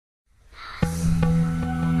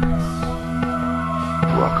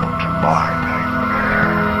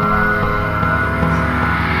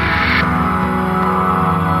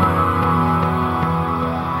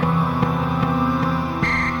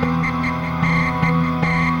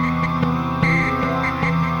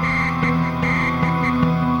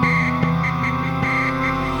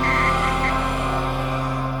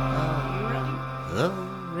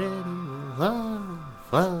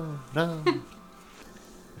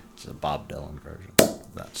It's a Bob Dylan version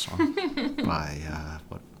of that song by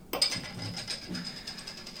what?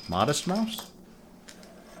 Modest Mouse.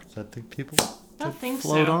 Does that think people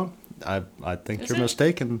float on? I think you're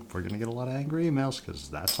mistaken. We're gonna get a lot of angry emails because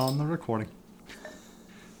that's on the recording.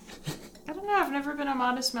 I don't know. I've never been a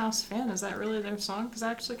Modest Mouse fan. Is that really their song? Because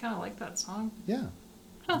I actually kind of like that song. Yeah.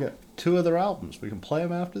 Huh. We got 2 of their albums. We can play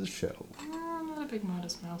them after the show. I'm not a big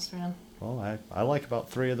Modest Mouse fan. Well, I like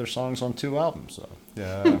about 3 of their songs on 2 albums. So,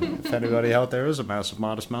 yeah, if anybody out there is a massive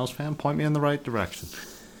Modest Mouse fan, point me in the right direction.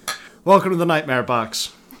 Welcome to the Nightmare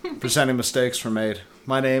Box. Presenting mistakes were made.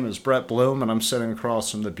 My name is Brett Bloom, and I'm sitting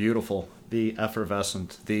across from the beautiful, the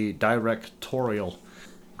effervescent, the directorial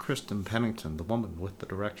Kristen Pennington, the woman with the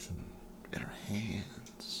direction in her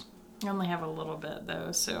hands. I only have a little bit,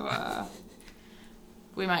 though, so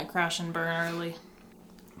we might crash and burn early.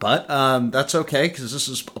 But that's okay, because this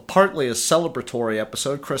is partly a celebratory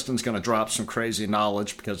episode. Kristen's going to drop some crazy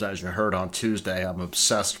knowledge, because as you heard on Tuesday, I'm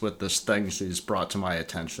obsessed with this thing she's brought to my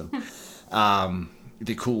attention.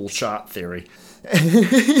 The cool shot theory. But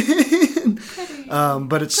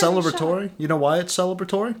it's celebratory. Shot. You know why it's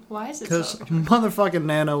celebratory? Why is it celebratory? Because motherfucking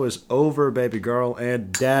Nano is over, baby girl,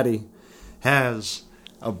 and Daddy has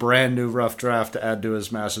a brand new rough draft to add to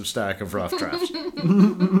his massive stack of rough drafts.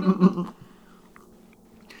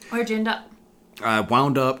 Where'd you end up? I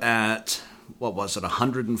wound up at,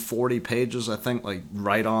 140 pages, I think, like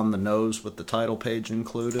right on the nose with the title page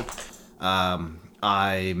included.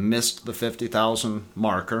 I missed the 50,000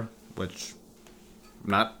 marker, which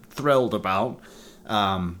I'm not thrilled about.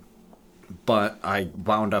 But I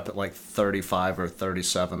wound up at like 35 or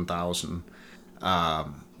 37,000,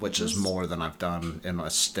 which is more than I've done in a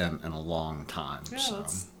stint in a long time. Yeah, so.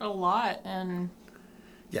 That's a lot. And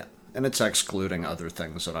yeah. And it's excluding other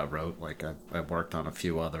things that I wrote. Like, I worked on a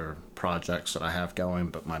few other projects that I have going,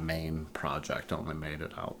 but my main project only made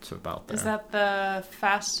it out to about there. Is that the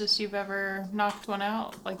fastest you've ever knocked one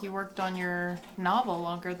out? Like, you worked on your novel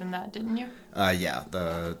longer than that, didn't you? Yeah.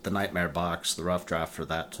 The Nightmare Box, the rough draft for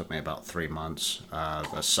that took me about 3 months.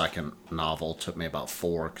 The second novel took me about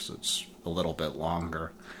 4, because it's a little bit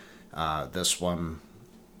longer. This one,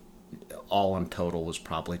 all in total, was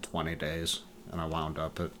probably 20 days. And I wound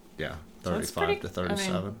up at 35 to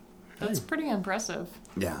 37. I mean, that's pretty impressive.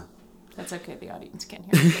 Yeah. That's okay, the audience can't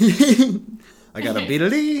hear it. I got a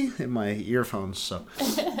beedly in my earphones, so.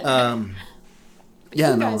 You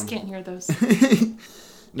guys can't hear those.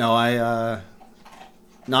 No, I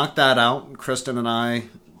knocked that out. Kristen and I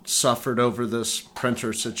suffered over this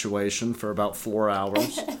printer situation for about 4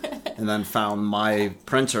 hours, and then found my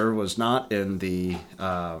printer was not in the.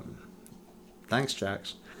 Thanks,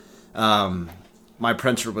 Jax. My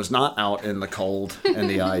printer was not out in the cold and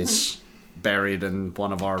the ice, buried in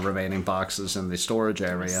one of our remaining boxes in the storage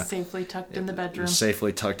area. Safely tucked in the bedroom.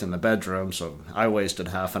 Safely tucked in the bedroom, so I wasted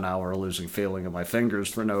half an hour losing feeling in my fingers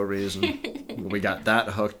for no reason. We got that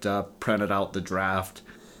hooked up, printed out the draft.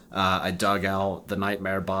 I dug out the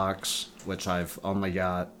Nightmare Box, which I've only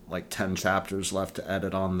got like 10 chapters left to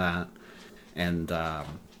edit on that. And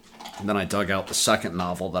then I dug out the second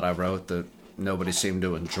novel that I wrote that nobody seemed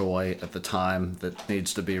to enjoy at the time, that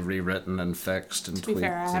needs to be rewritten and fixed and tweaked. To be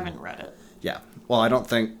fair, I haven't read it. Yeah. Well, I don't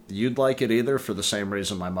think you'd like it either, for the same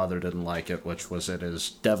reason my mother didn't like it, which was it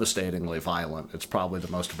is devastatingly violent. It's probably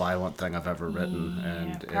the most violent thing I've ever written.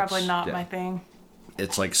 And probably not my thing.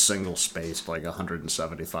 It's like single-spaced, like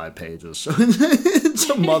 175 pages. So it's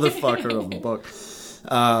a motherfucker of a book.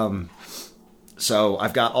 So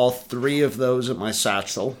I've got all 3 of those in my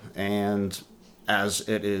satchel, and as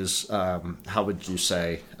it is, how would you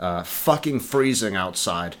say, fucking freezing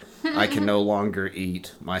outside, I can no longer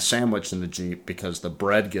eat my sandwich in the Jeep because the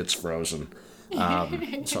bread gets frozen. So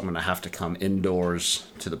I'm going to have to come indoors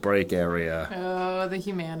to the break area. Oh, the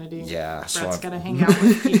humanity. Yeah. Brett's got to hang out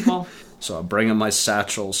with people. So I'm bringing my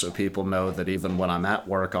satchel so people know that even when I'm at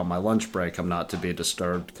work on my lunch break, I'm not to be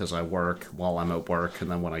disturbed, because I work while I'm at work,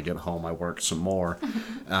 and then when I get home, I work some more.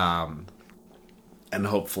 And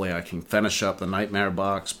hopefully I can finish up the Nightmare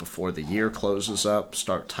Box before the year closes up,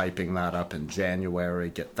 start typing that up in January,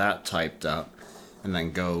 get that typed up, and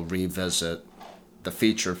then go revisit the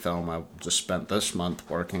feature film I just spent this month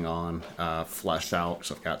working on, flesh out.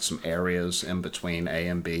 So I've got some areas in between A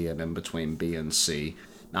and B and in between B and C.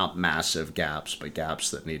 Not massive gaps, but gaps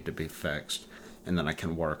that need to be fixed. And then I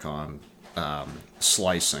can work on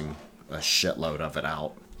slicing a shitload of it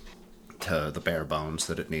out to the bare bones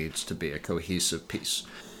that it needs to be a cohesive piece.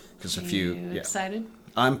 Because if you excited?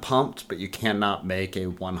 I'm pumped, but you cannot make a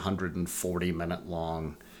 140-minute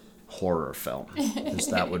long horror film, because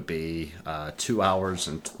that would be 2 hours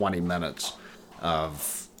and 20 minutes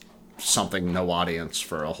of something no audience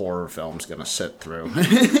for a horror film's going to sit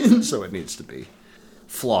through. So it needs to be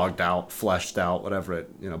flogged out, fleshed out, whatever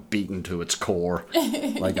it, beaten to its core,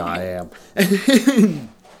 like I am.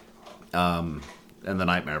 And the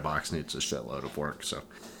Nightmare Box needs a shitload of work, so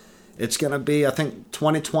it's going to be, I think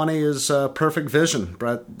 2020 is perfect vision.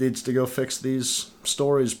 Brett needs to go fix these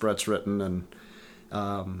stories Brett's written, and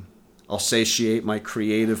I'll satiate my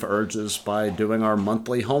creative urges by doing our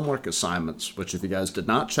monthly homework assignments, which if you guys did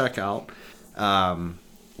not check out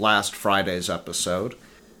last Friday's episode,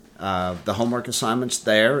 the homework assignment's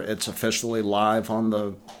there. It's officially live on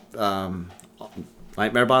the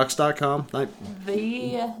nightmarebox.com. The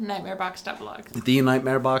nightmarebox.blog. The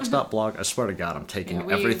nightmarebox.blog. I swear to God, I'm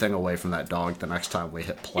taking everything away from that dog the next time we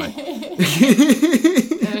hit play.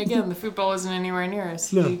 And again, the football isn't anywhere near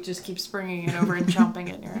us. No. He just keeps bringing it over and chomping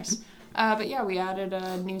it near us. But yeah, we added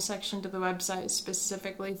a new section to the website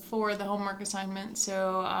specifically for the homework assignment.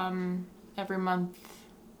 So every month,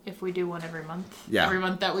 if we do one every month, every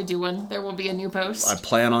month that we do one, there will be a new post. I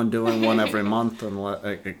plan on doing one every month,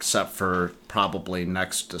 except for probably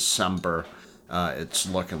next December. It's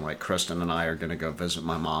looking like Kristen and I are going to go visit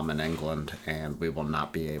my mom in England, and we will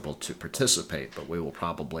not be able to participate, but we will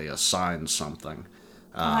probably assign something.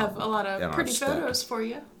 I'll have a lot of pretty photos for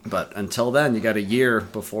you. But until then, you got a year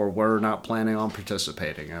before we're not planning on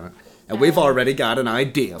participating in it. And we've already got an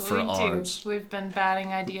idea for ours. We've been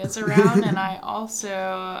batting ideas around, and I also,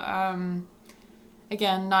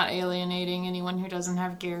 again, not alienating anyone who doesn't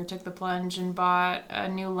have gear, took the plunge and bought a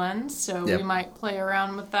new lens, so we might play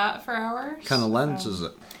around with that for hours. What kind of lens is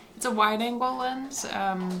it? It's a wide-angle lens.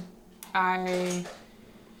 I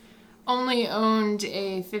only owned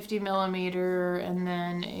a 50 millimeter and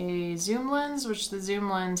then a zoom lens, which the zoom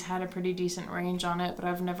lens had a pretty decent range on it, but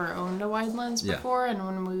I've never owned a wide lens before. And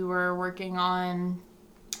when we were working on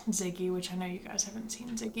Ziggy, which I know you guys haven't seen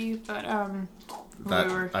Ziggy,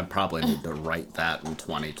 but I probably need to write that in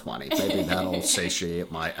 2020. Maybe that'll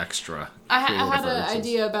satiate my extra. I had an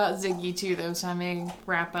idea about Ziggy too, though, so I may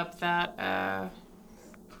wrap up that.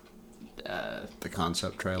 The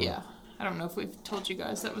concept trailer. Yeah. I don't know if we've told you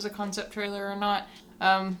guys that was a concept trailer or not.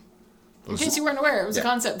 In case you weren't aware, it was a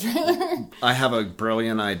concept trailer. I have a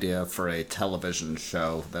brilliant idea for a television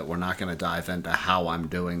show that we're not going to dive into how I'm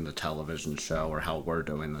doing the television show or how we're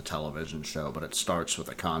doing the television show, but it starts with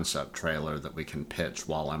a concept trailer that we can pitch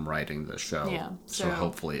while I'm writing the show. Yeah, so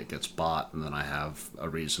hopefully it gets bought, and then I have a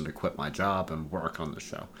reason to quit my job and work on the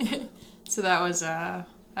show. So that was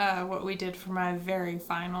what we did for my very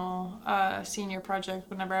final senior project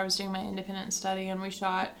whenever I was doing my independent study, and we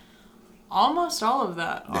shot almost all of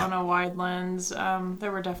that on a wide lens.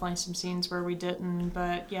 There were definitely some scenes where we didn't,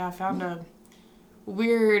 but yeah, I found a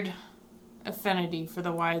weird affinity for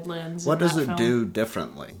the wide lens. What does it do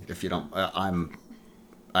differently? If you don't, I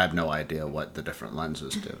have no idea what the different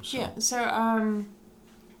lenses do. So. Yeah, so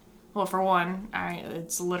well, for one,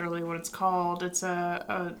 it's literally what it's called. It's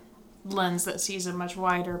a lens that sees a much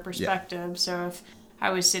wider perspective. Yeah. So if I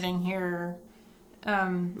was sitting here,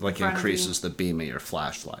 increases the beam of your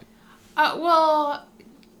flashlight. Well,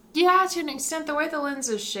 yeah, to an extent. The way the lens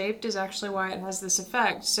is shaped is actually why it has this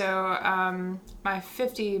effect. So my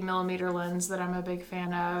 50 millimeter lens that I'm a big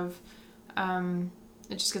fan of,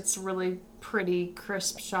 it just gets really pretty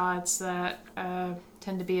crisp shots that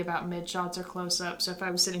tend to be about mid shots or close up. So if I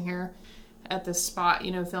was sitting here at this spot,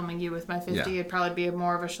 filming you with my 50, it'd probably be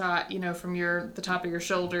more of a shot, from the top of your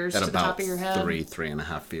shoulders to the top of your head. About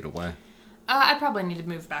 3.5 feet away. I'd probably need to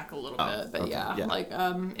move back a little bit, but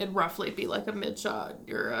it'd roughly be like a mid shot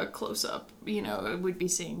or a close up. We'd be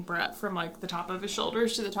seeing Brett from like the top of his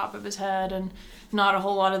shoulders to the top of his head, and not a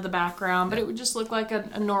whole lot of the background, but it would just look like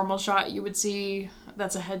a normal shot you would see.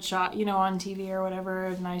 That's a headshot, on TV or whatever,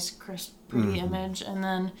 a nice, crisp, pretty image. And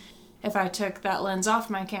then if I took that lens off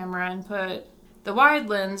my camera and put the wide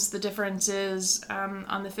lens, the difference is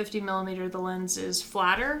on the 50 millimeter, the lens is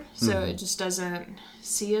flatter, so it just doesn't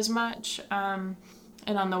see as much. And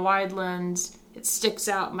on the wide lens, it sticks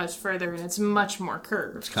out much further and it's much more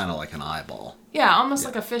curved. It's kind of like an eyeball. Yeah, almost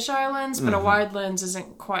like a fisheye lens, but a wide lens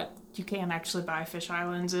isn't quite... You can't actually buy fisheye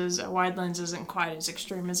lenses. A wide lens isn't quite as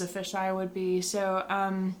extreme as a fisheye would be. So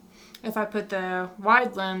if I put the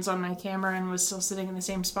wide lens on my camera and was still sitting in the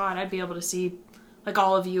same spot, I'd be able to see like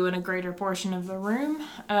all of you in a greater portion of the room.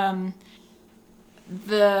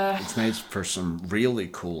 It's made for some really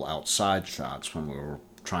cool outside shots when we were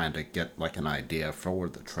trying to get like an idea for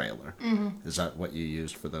the trailer. Is that what you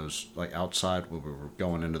used for those, like outside where we were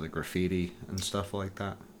going into the graffiti and stuff like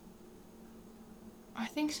that? I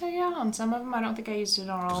think so, yeah. On some of them, I don't think I used it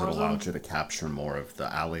on all of them. Because it allowed you to capture more of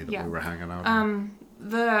the alley that we were hanging out in.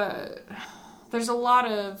 There's a lot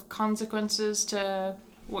of consequences to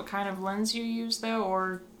what kind of lens you use, though,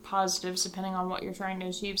 or positives depending on what you're trying to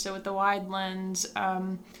achieve. So with the wide lens,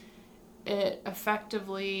 it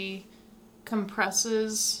effectively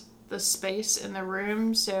compresses the space in the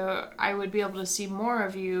room, so I would be able to see more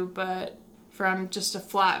of you, but from just a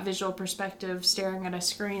flat visual perspective, staring at a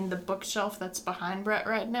screen, the bookshelf that's behind Brett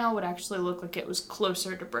right now would actually look like it was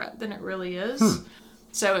closer to Brett than it really is.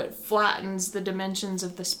 So it flattens the dimensions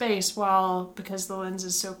of the space while, because the lens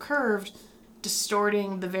is so curved,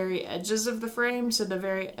 distorting the very edges of the frame, so the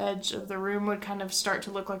very edge of the room would kind of start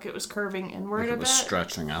to look like it was curving inward a bit. It was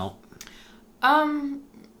stretching out?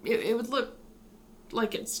 It would look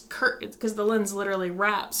like it's curved, because the lens literally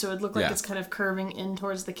wraps, so it would look like it's kind of curving in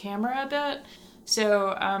towards the camera a bit.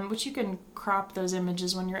 So, which you can crop those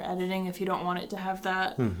images when you're editing if you don't want it to have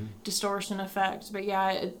that distortion effect. But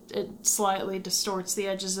yeah, it slightly distorts the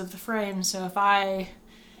edges of the frame. So if I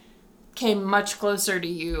came much closer to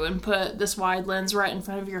you and put this wide lens right in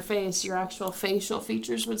front of your face, your actual facial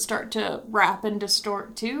features would start to wrap and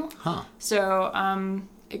distort too. So,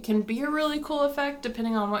 it can be a really cool effect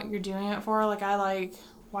depending on what you're doing it for. Like, I like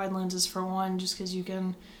wide lenses for one, just because you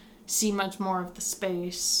can see much more of the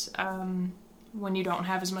space when you don't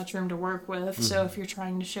have as much room to work with. So if you're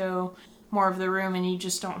trying to show more of the room and you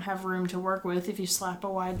just don't have room to work with, if you slap a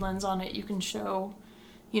wide lens on it, you can show,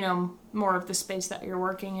 more of the space that you're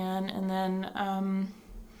working in. And then,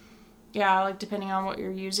 like, depending on what you're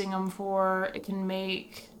using them for, it can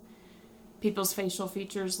make people's facial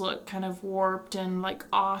features look kind of warped and, like,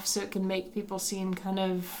 off, so it can make people seem kind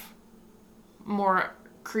of more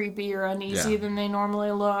creepy or uneasy than they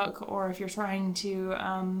normally look. Or if you're trying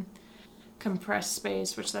to compress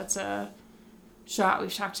space, which that's a shot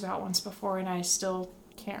we've talked about once before, and I still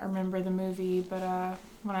can't remember the movie, but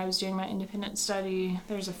when I was doing my independent study,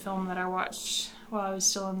 there's a film that I watched while I was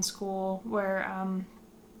still in school where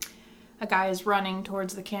a guy is running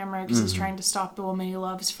towards the camera because he's trying to stop the woman he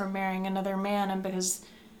loves from marrying another man, and because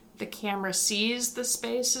the camera sees the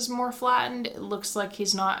space is more flattened, it looks like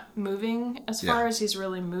he's not moving as far as he's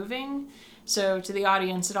really moving. So to the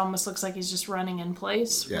audience, it almost looks like he's just running in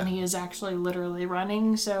place when he is actually literally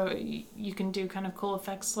running. So you can do kind of cool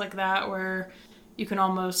effects like that where you can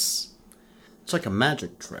almost... It's like a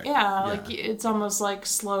magic trick. Yeah, like it's almost like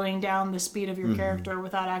slowing down the speed of your character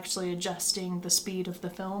without actually adjusting the speed of the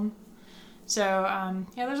film. So,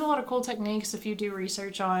 there's a lot of cool techniques if you do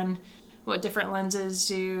research on what different lenses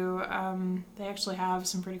do. They actually have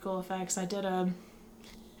some pretty cool effects. I did a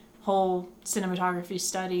whole cinematography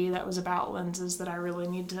study that was about lenses that I really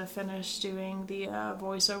need to finish doing the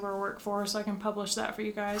voiceover work for, so I can publish that for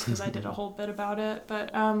you guys, because I did a whole bit about it.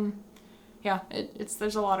 But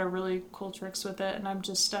there's a lot of really cool tricks with it, and I'm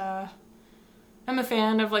just I'm a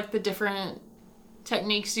fan of, like, the different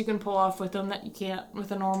techniques you can pull off with them that you can't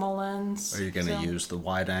with a normal lens. Are you going to use the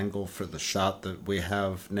wide angle for the shot that we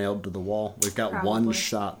have nailed to the wall? We've got one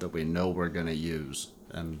shot that we know we're going to use,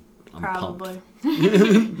 and I'm pumped.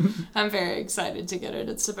 I'm very excited to get it.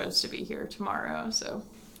 It's supposed to be here tomorrow, so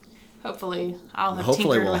hopefully I'll have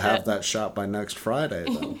we'll have that shot by next Friday,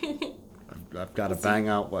 then. I've got to bang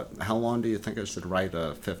out how long do you think I should write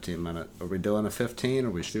a 15-minute? Are we doing a 15?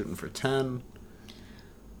 Are we shooting for 10?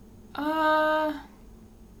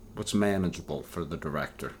 What's manageable for the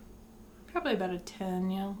director? Probably about a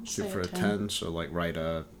 10, yeah. Shoot for a 10, so like write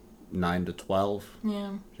a 9 to 12?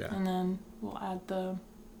 Yeah. And then we'll add the...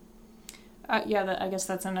 I guess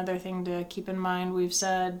that's another thing to keep in mind. We've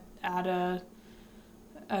said add a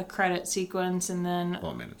credit sequence, and then...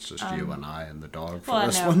 Well, I mean, it's just you and I and the dog for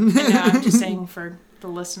this one. I'm just saying for the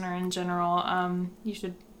listener in general, you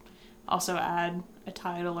should also add a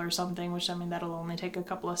title or something, which, I mean, that'll only take a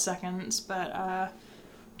couple of seconds, but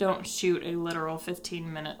don't shoot a literal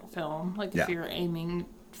 15-minute film. Like, if you're aiming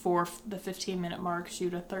for the 15-minute mark,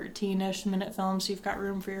 shoot a 13-ish minute film so you've got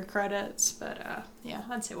room for your credits. But,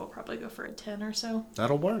 I'd say we'll probably go for a 10 or so.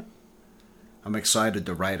 That'll work. I'm excited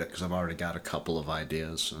to write it because I've already got a couple of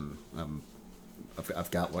ideas, and I've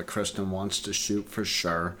got what Kristen wants to shoot for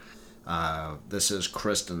sure. This is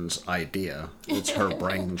Kristen's idea. It's her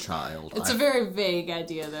brainchild. It's a very vague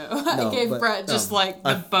idea, though. I gave Brett just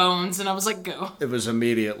the bones, and I was like, go. It was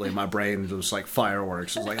immediately, my brain was like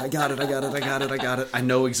fireworks. It was like, I got it. I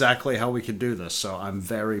know exactly how we can do this, so I'm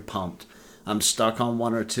very pumped. I'm stuck on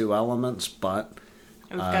one or two elements, but...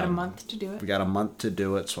 We've got a month to do it. We got a month to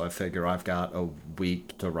do it, so I figure I've got a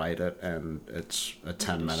week to write it, and it's a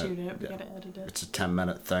 10-minute... shoot it. We gotta edit it. It's a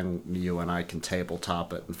 10-minute thing. You and I can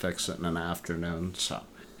tabletop it and fix it in an afternoon, so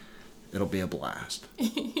it'll be a blast.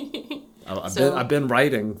 I've been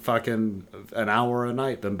writing fucking an hour a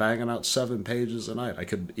night, been banging out 7 pages a night. I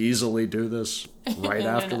could easily do this right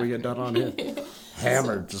after we get done on here.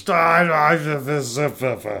 Hammered. So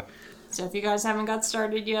if you guys haven't got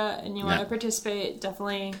started yet and you want to participate,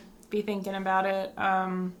 definitely be thinking about it.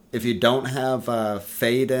 If you don't have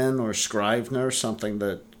Fade In or Scrivener, something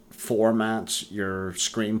that formats your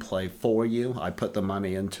screenplay for you, I put the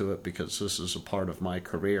money into it because this is a part of my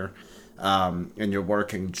career, and you're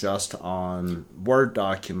working just on Word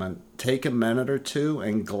document, take a minute or two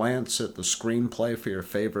and glance at the screenplay for your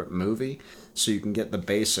favorite movie so you can get the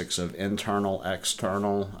basics of internal,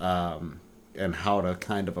 external, and how to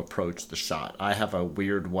kind of approach the shot. I have a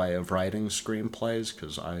weird way of writing screenplays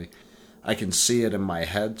because I can see it in my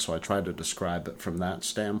head, so I try to describe it from that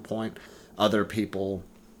standpoint. Other people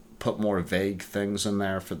put more vague things in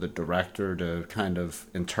there for the director to kind of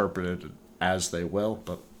interpret it as they will,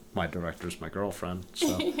 but my director's my girlfriend,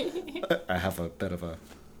 so I have a bit of a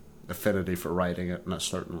affinity for writing it in a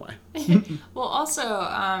certain way. Well,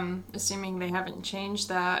 also, assuming they haven't changed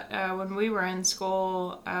that, when we were in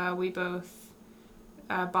school, we both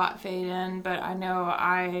bought Fade In, but I know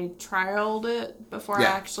I trialed it before I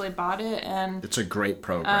actually bought it, and it's a great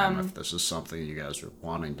program if this is something you guys are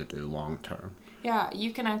wanting to do long term. Yeah,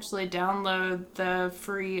 you can actually download the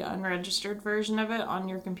free unregistered version of it on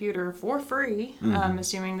your computer for free,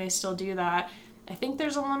 assuming they still do that. I think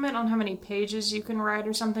there's a limit on how many pages you can write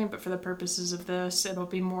or something, but for the purposes of this, it'll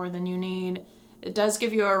be more than you need. It does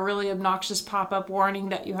give you a really obnoxious pop-up warning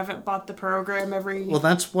that you haven't bought the program every... Well,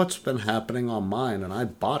 that's what's been happening on mine, and I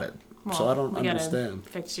bought it, so I don't understand.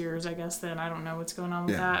 Fix yours, I guess, then. I don't know what's going on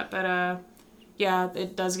with that, but... yeah,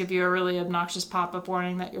 it does give you a really obnoxious pop-up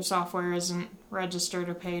warning that your software isn't registered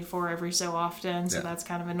or paid for every so often, so that's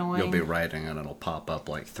kind of annoying. You'll be writing and it'll pop up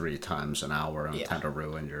like 3 times an hour and kind of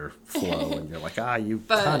ruin your flow, and you're like, you cunt.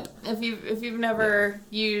 But if you've never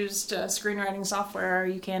used screenwriting software,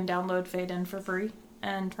 you can download Fade In for free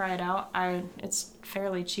and try it out. It's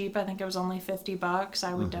fairly cheap. I think it was only $50.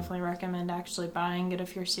 I would definitely recommend actually buying it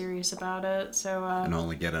if you're serious about it. So and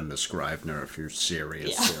only get into Scrivener if you're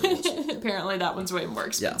serious. Apparently that one's way more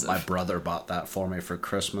expensive. Yeah, my brother bought that for me for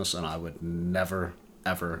Christmas, and I would never,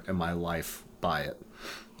 ever in my life buy it.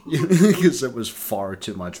 Because it was far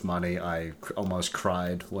too much money. I almost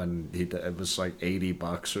cried when it was like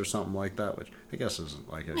 $80 or something like that, which I guess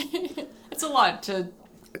isn't like it. It's a lot to...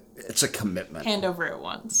 It's a commitment. Hand over at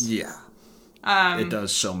once. Yeah. It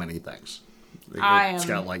does so many things. It's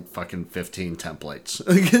got like fucking 15 templates.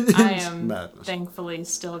 I am thankfully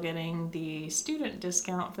still getting the student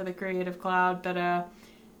discount for the Creative Cloud, but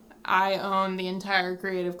I own the entire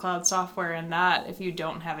Creative Cloud software, and that, if you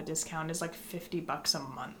don't have a discount, is like $50 a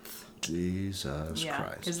month. Jesus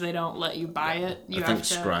Christ. Because they don't let you buy it. I think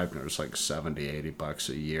Scrivener's like $70-$80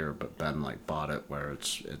 a year, but Ben bought it where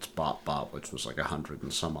it's bot, which was like $100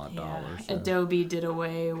 and some odd dollars. So. Adobe did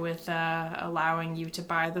away with allowing you to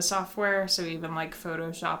buy the software, so even like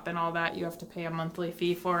Photoshop and all that, you have to pay a monthly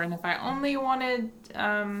fee for. And if I only wanted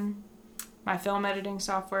my film editing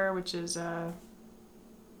software, which is oh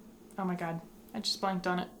my god, I just blanked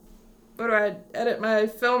on it. What do I edit my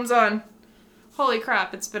films on? Holy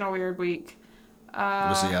crap, it's been a weird week. What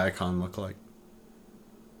does the icon look like?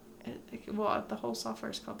 The whole software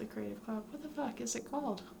is called the Creative Cloud. What the fuck is it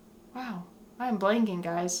called? Wow. I am blanking,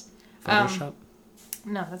 guys. Photoshop?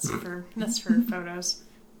 No, that's for photos.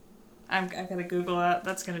 I gotta Google that.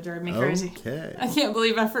 That's gonna drive me crazy. Okay. I can't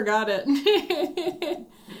believe I forgot it.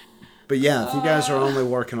 But yeah, if you guys are only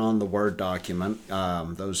working on the Word document,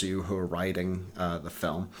 those of you who are writing the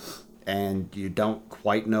film, and you don't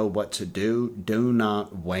quite know what to do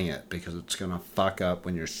not wing it, because it's going to fuck up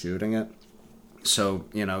when you're shooting it. So,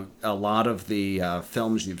 a lot of the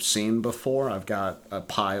films you've seen before, I've got a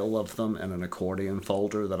pile of them in an accordion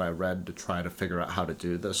folder that I read to try to figure out how to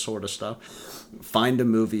do this sort of stuff. Find a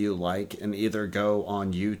movie you like and either go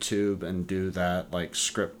on YouTube and do that, like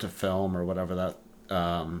script to film or whatever that...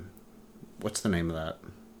 what's the name of that?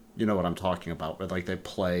 You know what I'm talking about, where like they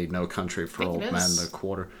play No Country for Old Men, the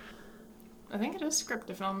quarter... I think it is script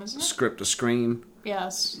to film, isn't it? Script to screen. Yeah,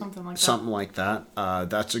 something like that. Something like that.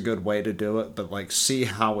 That's a good way to do it, but like see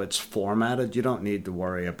how it's formatted. You don't need to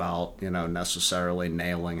worry about, necessarily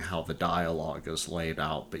nailing how the dialogue is laid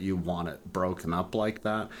out, but you want it broken up like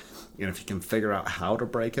that. If you can figure out how to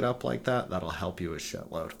break it up like that, that'll help you a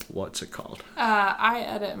shitload. What's it called? I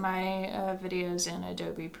edit my videos in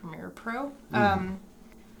Adobe Premiere Pro.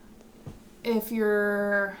 If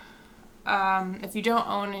you don't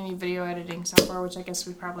own any video editing software, which I guess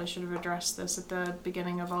we probably should have addressed this at the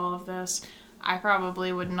beginning of all of this, I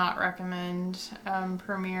probably would not recommend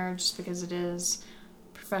Premiere, just because it is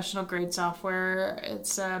professional grade software.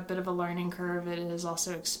 It's a bit of a learning curve. It is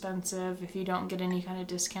also expensive. If you don't get any kind of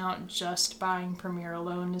discount, just buying Premiere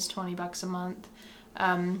alone is $20 a month.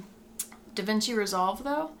 DaVinci Resolve,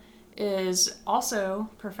 though, is also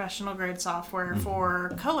professional grade software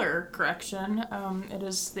for color correction. It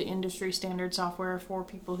is the industry standard software for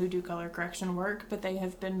people who do color correction work, but they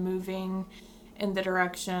have been moving in the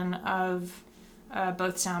direction of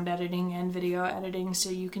both sound editing and video editing, so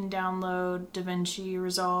you can download DaVinci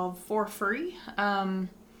Resolve for free.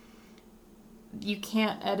 You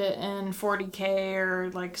can't edit in 40K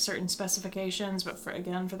or like certain specifications, but for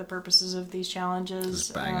the purposes of these challenges,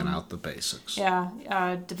 just banging out the basics. Yeah,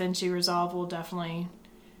 DaVinci Resolve will definitely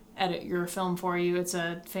edit your film for you. It's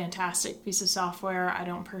a fantastic piece of software. I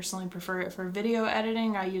don't personally prefer it for video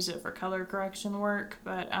editing. I use it for color correction work,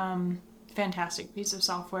 but fantastic piece of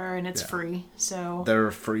software, and it's free. So there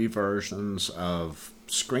are free versions of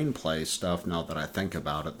screenplay stuff, now that I think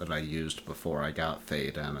about it, that I used before I got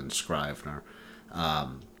Faden and Scrivener.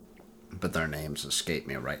 But their names escape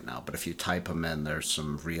me right now. But if you type them in, there's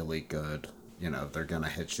some really good, they're going to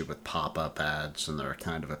hit you with pop-up ads, and they're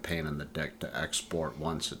kind of a pain in the dick to export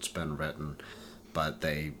once it's been written. But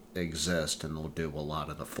they exist, and they'll do a lot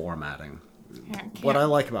of the formatting. What I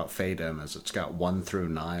like about Faden is it's got 1 through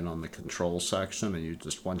 9 on the control section,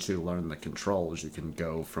 and once you learn the controls, you can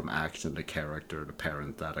go from action to character to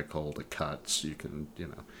parenthetical to cuts. You can,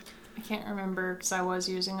 I can't remember, because I was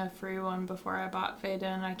using a free one before I bought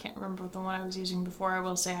Faden. I can't remember the one I was using before. I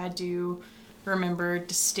will say I do remember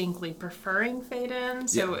distinctly preferring Faden.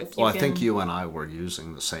 So if you I think you and I were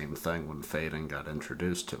using the same thing when Faden got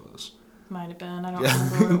introduced to us. Might have been. I don't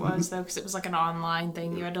remember what it was, though, because it was like an online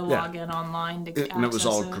thing. You had to log in online to access and it was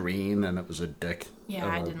all green, and it was a dick. Yeah,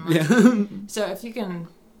 I didn't like it. So if you can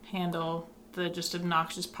handle the just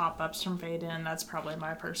obnoxious pop-ups from Faden, that's probably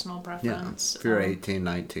my personal preference. Yeah. If you're 18,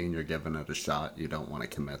 19, you're giving it a shot. You don't want to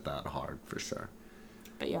commit that hard, for sure.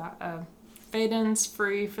 But yeah, Faden's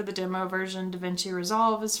free for the demo version. DaVinci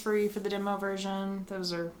Resolve is free for the demo version.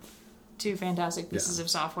 Those are 2 fantastic pieces of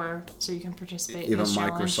software, so you can participate in this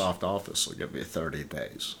challenge. Even Microsoft Office will give you 30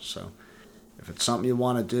 days. So if it's something you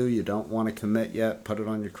want to do, you don't want to commit yet, put it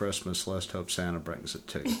on your Christmas list. Hope Santa brings it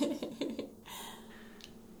to you.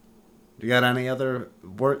 You got any other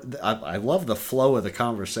word? I love the flow of the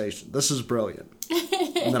conversation. This is brilliant.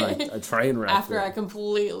 And then I train wreck. After I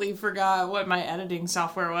completely forgot what my editing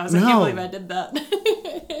software was. I can't believe I did that.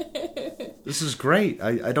 This is great.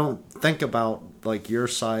 I don't think about like your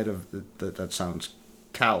side of that sounds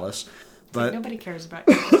callous, but nobody cares about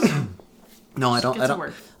yours. No, I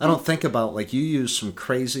don't think about like you use some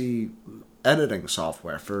crazy editing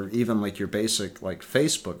software for even like your basic like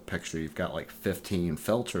Facebook picture. You've got like 15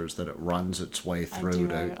 filters that it runs its way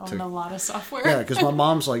through. I own a lot of software. Yeah, because my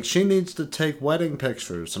mom's like, she needs to take wedding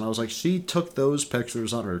pictures, and I was like, she took those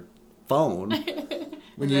pictures on her phone.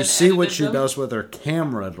 When you see what she does with her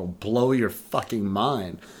camera, it'll blow your fucking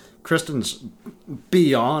mind. Kristen's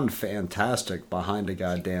beyond fantastic behind a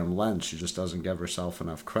goddamn lens. She just doesn't give herself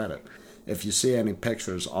enough credit. If you see any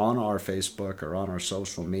pictures on our Facebook or on our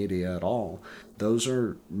social media at all, those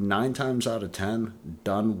are 9 times out of 10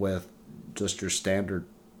 done with just your standard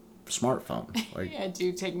smartphone. Like, I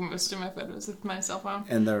do take most of my photos with my cell phone.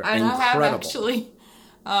 And they're incredible. I have actually,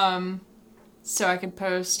 so I could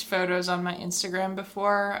post photos on my Instagram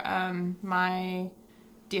before. My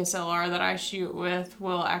DSLR that I shoot with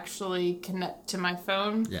will actually connect to my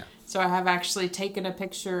phone. Yeah. So I have actually taken a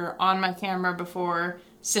picture on my camera before,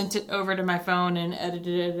 sent it over to my phone, and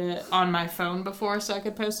edited it on my phone before so I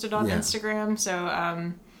could post it on Instagram.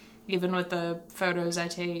 So even with the photos I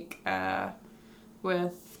take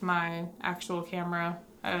with my actual camera,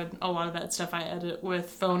 a lot of that stuff I edit with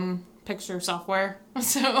phone picture software.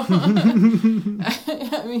 So,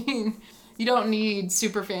 I mean, you don't need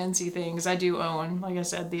super fancy things. I do own, like I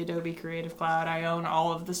said, the Adobe Creative Cloud. I own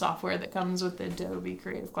all of the software that comes with the Adobe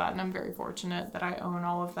Creative Cloud, and I'm very fortunate that I own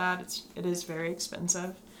all of that. It is very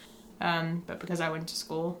expensive. But because I went to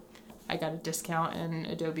school, I got a discount, and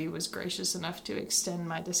Adobe was gracious enough to extend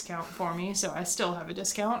my discount for me, so I still have a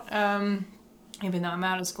discount, even though I'm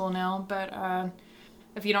out of school now. But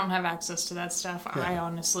if you don't have access to that stuff, I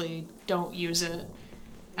honestly don't use it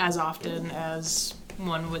as often as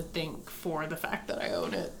one would think for the fact that I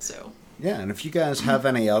own it. So yeah, and if you guys have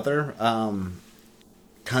any other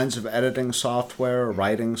kinds of editing software, or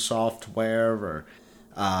writing software, or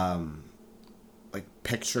like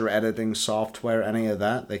picture editing software, any of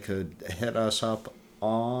that, they could hit us up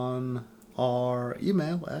on our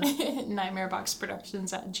email at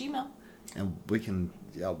nightmareboxproductions@gmail.com. and we can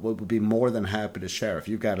yeah, we would be more than happy to share. If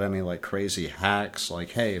you've got any like crazy hacks,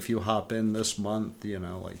 like, hey, if you hop in this month,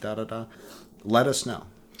 like da-da-da, let us know.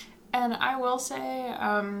 And I will say,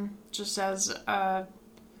 just as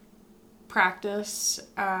practice,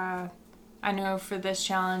 I know for this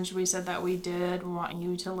challenge we said that we did want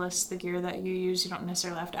you to list the gear that you use. You don't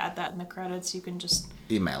necessarily have to add that in the credits. You can just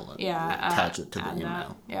email it. Yeah, attach it to the email.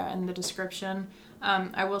 That, yeah, in the description.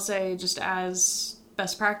 I will say, just as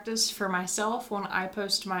best practice for myself, when I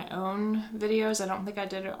post my own videos, I don't think I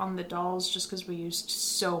did it on the dolls just because we used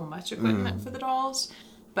so much equipment for the dolls.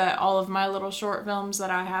 But all of my little short films that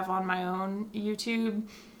I have on my own YouTube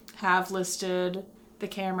have listed the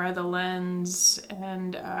camera, the lens,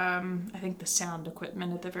 and I think the sound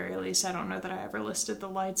equipment at the very least. I don't know that I ever listed the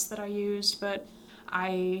lights that I used, but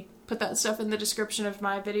I put that stuff in the description of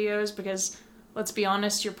my videos because, let's be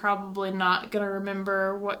honest, you're probably not going to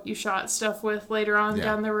remember what you shot stuff with later on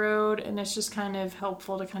down the road, and it's just kind of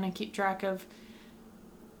helpful to kind of keep track of,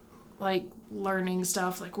 like, learning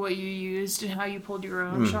stuff, like what you used and how you pulled your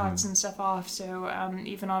own shots and stuff off. So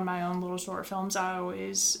even on my own little short films, I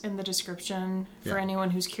always, in the description, for anyone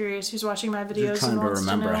who's curious, who's watching my videos, you're trying and to wants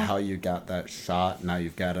remember to know how you got that shot. Now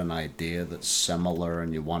you've got an idea that's similar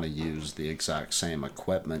and you want to use the exact same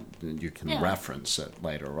equipment, and you can reference it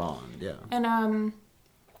later on. And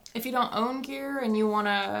if you don't own gear and you want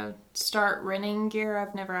to start renting gear,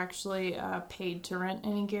 I've never actually paid to rent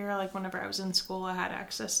any gear. Like, whenever I was in school, I had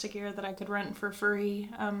access to gear that I could rent for free.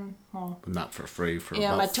 Not for free, for my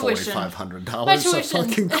about tuition. $4,500 a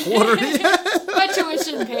fucking quarter. My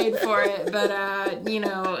tuition paid for it, but in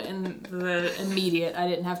the immediate, I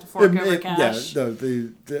didn't have to fork over cash. Yeah, no,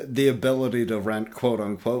 the ability to rent quote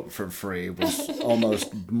unquote for free was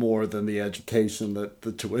almost more than the education that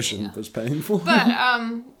the tuition was paying for.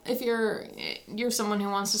 But if you're someone who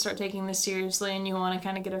wants to start taking this seriously and you want to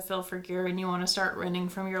kind of get a feel for gear and you want to start renting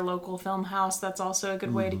from your local film house, that's also a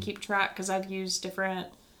good way to keep track, because I've used different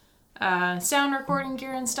sound recording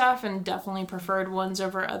gear and stuff, and definitely preferred ones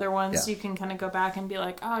over other ones. So you can kind of go back and be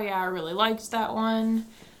like, oh yeah, I really liked that one.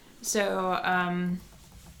 So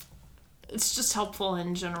it's just helpful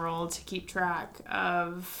in general to keep track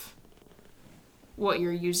of what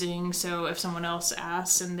you're using, so if someone else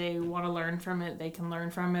asks and they want to learn from it, they can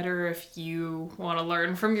learn from it. Or if you want to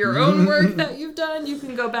learn from your own work that you've done, you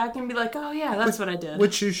can go back and be like, oh yeah, that's what I did.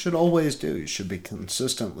 Which you should always do. You should be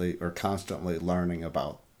consistently or constantly learning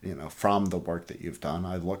about, from the work that you've done.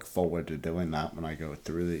 I look forward to doing that when I go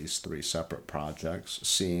through these 3 separate projects,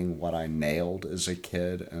 seeing what I nailed as a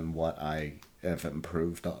kid and what I have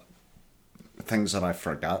improved on. Things that I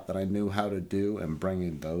forgot that I knew how to do, and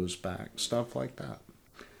bringing those back, stuff like that.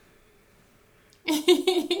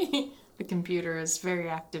 The computer is very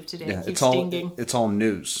active today. Yeah, it keeps dinging. It's all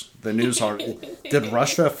news. The news are. Did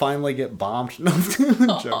Russia finally get bombed? No,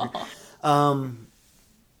 I'm joking.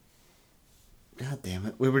 God damn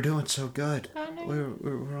it, we were doing so good. We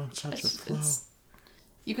were on such a flow.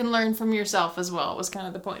 You can learn from yourself as well. Was kind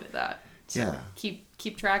of the point of that. So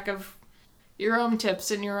keep track of your own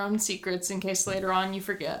tips and your own secrets in case later on you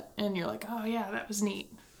forget and you're like, oh yeah, that was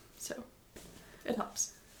neat. So it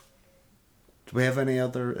helps. Do we have any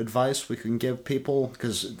other advice we can give people?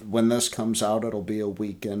 Because when this comes out, it'll be a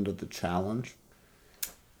week into the challenge.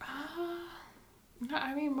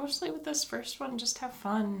 I mean, mostly with this first one, just have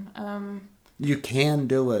fun. You can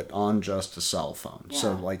do it on just a cell phone. Yeah.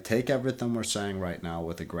 So, take everything we're saying right now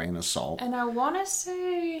with a grain of salt. And I want to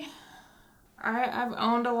say, I've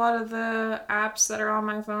owned a lot of the apps that are on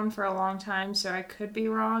my phone for a long time, so I could be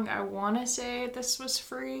wrong. I want to say this was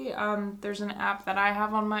free. There's an app that I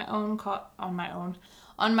have on my phone called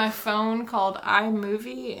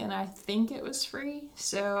iMovie, and I think it was free.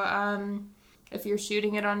 So, if you're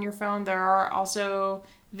shooting it on your phone, there are also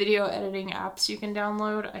video editing apps you can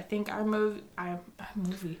download. I think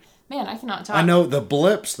iMovie. Man, I cannot talk. I know the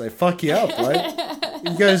blips, they fuck you up, right?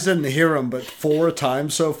 You guys didn't hear them, but 4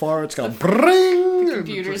 times so far it's gone bring. The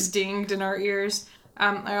computer's dinged in our ears.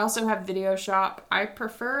 I also have Video Shop. I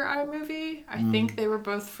prefer iMovie. I think they were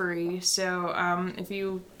both free. So if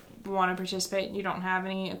you want to participate and you don't have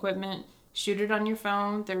any equipment, shoot it on your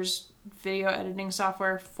phone. There's video editing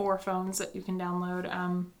software for phones that you can download.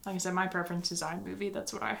 Like I said, my preference is iMovie.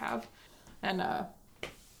 That's what I have. And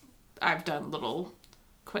I've done little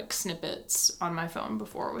quick snippets on my phone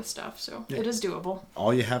before with stuff, so it is doable.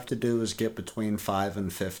 All you have to do is get between 5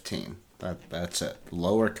 and 15. That's it.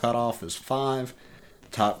 Lower cutoff is 5,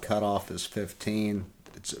 top cutoff is 15.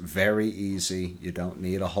 It's very easy. You don't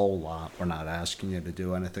need a whole lot. We're not asking you to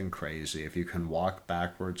do anything crazy. If you can walk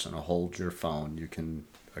backwards and hold your phone, you can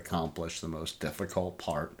accomplish the most difficult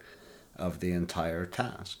part of the entire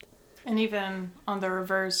task. And even on the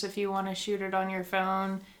reverse, if you want to shoot it on your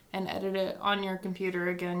phone and edit it on your computer,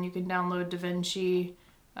 again, you can download DaVinci,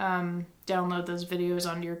 download those videos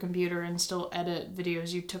onto your computer, and still edit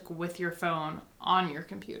videos you took with your phone on your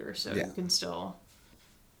computer. So you can still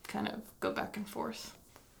kind of go back and forth.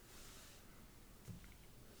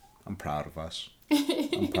 I'm proud of us.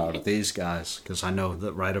 I'm proud of these guys, because I know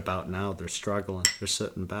that right about now they're struggling. They're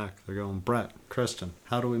sitting back. They're going, Brett, Kristen,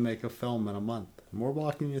 how do we make a film in a month? And we're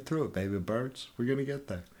walking you through it, baby birds. We're going to get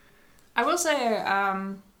there. I will say,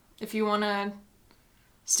 if you want to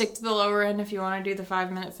stick to the lower end, if you want to do the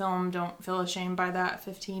 5-minute film, don't feel ashamed by that.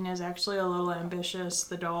 15 is actually a little ambitious.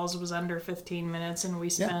 The Dolls was under 15 minutes, and we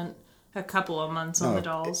spent a couple of months on the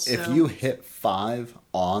Dolls. If you hit 5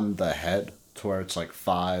 on the head, to where it's like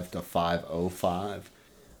 5 to 5:05,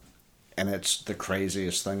 and it's the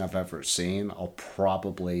craziest thing I've ever seen, I'll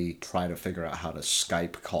probably try to figure out how to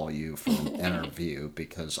Skype call you for an interview,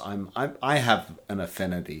 because I have an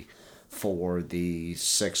affinity for the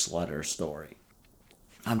 6-letter story.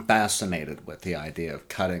 I'm fascinated with the idea of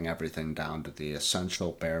cutting everything down to the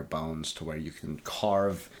essential bare bones, to where you can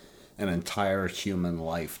carve an entire human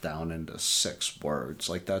life down into 6 words.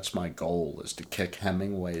 Like, that's my goal, is to kick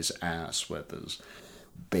Hemingway's ass with his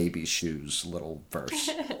Baby Shoes little verse.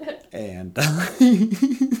 And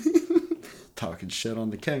talking shit on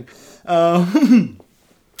the king.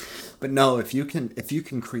 But no, if you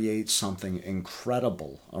can create something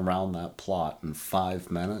incredible around that plot in 5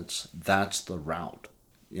 minutes, that's the route.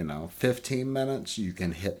 15 minutes, you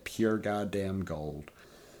can hit pure goddamn gold.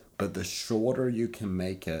 But the shorter you can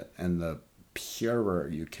make it, and the purer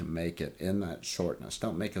you can make it in that shortness.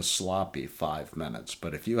 Don't make a sloppy 5 minutes.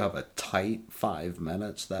 But if you have a tight 5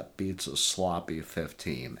 minutes, that beats a sloppy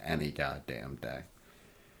 15 any goddamn day.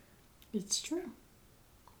 It's true.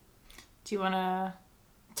 Do you want to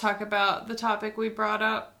talk about the topic we brought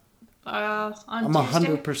up on I'm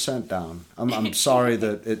Tuesday? 100% down. I'm sorry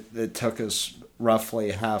that it took us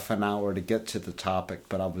roughly half an hour to get to the topic,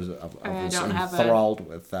 but I was enthralled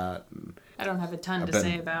with that. And I don't have a ton to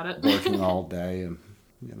say about it. Working all day, and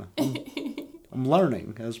I'm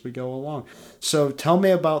learning as we go along. So tell me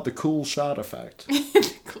about the cool shot effect.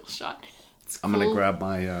 Cool shot. I'm going to grab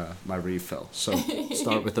my refill. So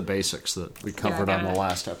start with the basics that we covered on the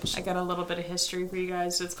last episode. I got a little bit of history for you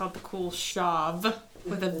guys. So it's called the cool shov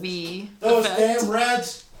with a V. Those damn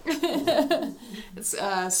Reds! It's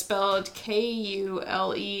spelled Kuleshov,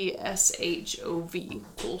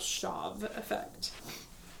 Kuleshov effect.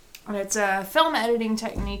 And it's a film editing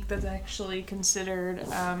technique that's actually considered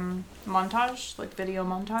montage, like video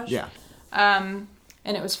montage. Yeah.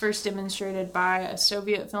 And it was first demonstrated by a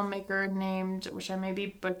Soviet filmmaker named, which I may be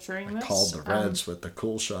butchering this. Called the Reds with the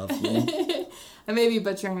Kuleshov name. I may be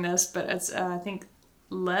butchering this, but it's, I think,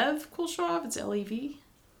 Lev Kuleshov. It's Lev.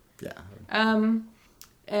 Yeah.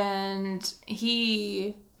 And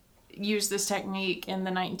he used this technique in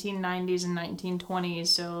the 1990s and 1920s,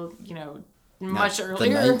 so, much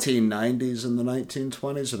earlier. The 1990s and the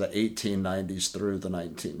 1920s, or the 1890s through the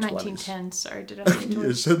 1920s? 1910s, sorry, did I say 20s?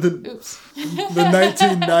 You said Oops. The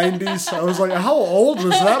 1990s. I was like, how old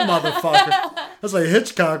was that motherfucker? I was like,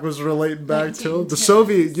 Hitchcock was relating back to him. The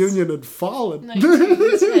Soviet Union had fallen.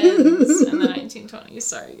 1910s and the 1920s,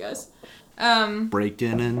 sorry, guys.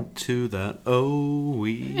 Breaking into that OE.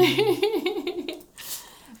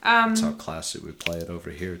 That's how classy we play it over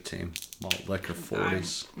here, team. Malt liquor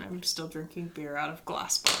 40s. I'm still drinking beer out of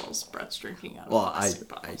glass bottles. Brett's drinking out of plastic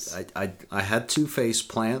bottles. I had 2 face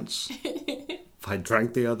plants. If I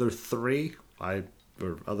drank the other 3, or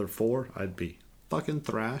other 4, I'd be fucking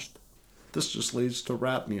thrashed. This just leads to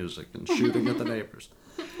rap music and shooting at the neighbors.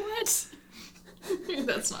 What?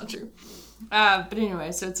 That's not true. But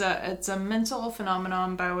anyway, so it's a mental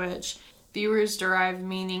phenomenon by which viewers derive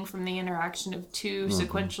meaning from the interaction of 2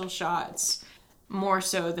 sequential shots, more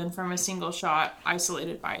so than from a single shot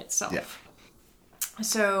isolated by itself. Yeah.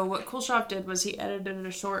 So what Kuleshov did was he edited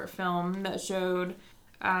a short film that showed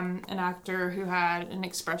an actor who had an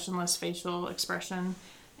expressionless facial expression,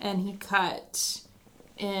 and he cut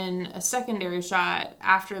in a secondary shot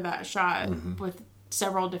after that shot with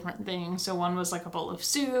several different things. So one was like a bowl of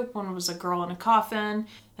soup, one was a girl in a coffin,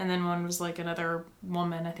 and then one was like another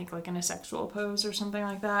woman, I think like in a sexual pose or something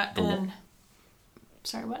like that.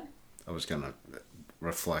 Sorry, what? I was going to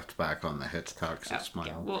reflect back on the Hitchcock.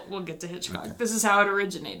 We'll get to Hitchcock. Okay. This is how it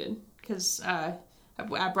originated, because I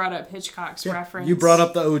brought up Hitchcock's reference. You brought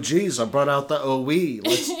up the OGs. I brought out the OE.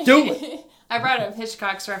 Let's do it. I brought up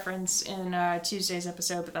Hitchcock's reference in Tuesday's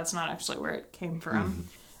episode, but that's not actually where it came from.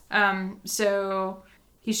 So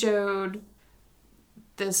he showed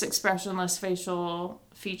this expressionless facial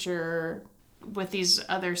feature with these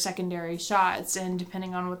other secondary shots, and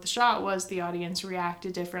depending on what the shot was, the audience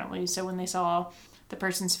reacted differently. So when they saw the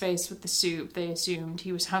person's face with the soup, they assumed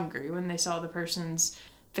he was hungry. When they saw the person's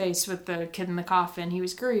face with the kid in the coffin, he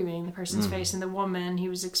was grieving. The person's face in the woman, he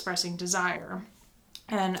was expressing desire.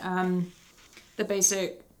 And the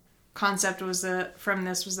basic concept was that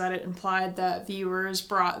it implied that viewers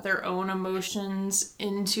brought their own emotions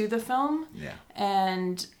into the film,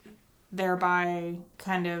 and thereby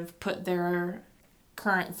kind of put their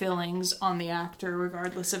current feelings on the actor,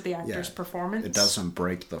 regardless of the actor's performance. It doesn't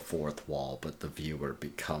break the fourth wall, but the viewer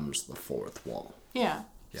becomes the fourth wall. Yeah.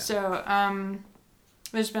 So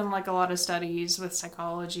there's been like a lot of studies with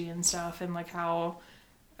psychology and stuff, and like how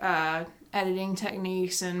editing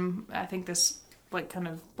techniques, and I think this like kind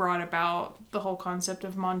of brought about the whole concept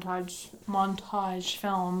of montage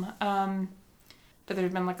film. But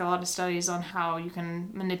there's been like a lot of studies on how you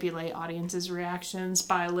can manipulate audiences' reactions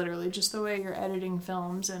by literally just the way you're editing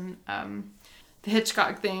films. And the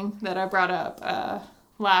Hitchcock thing that I brought up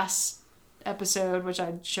last episode, which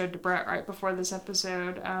I showed to Brett right before this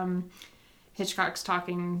episode, Hitchcock's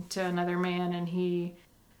talking to another man, and he,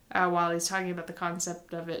 while he's talking about the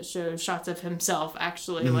concept of it, shows shots of himself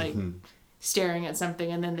actually like staring at something,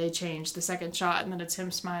 and then they change the second shot, and then it's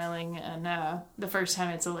him smiling, and the first time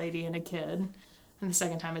it's a lady and a kid, and the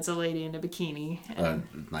second time it's a lady in a bikini.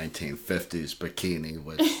 1950s bikini,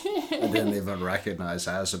 which I didn't even recognize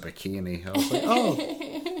as a bikini. I was like,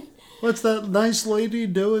 oh, what's that nice lady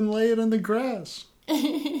doing laying in the grass? But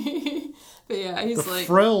yeah, he's the like...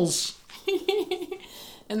 frills.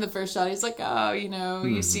 In the first shot, he's like, oh, you know,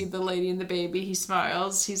 you see the lady and the baby, he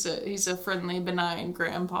smiles. He's a friendly, benign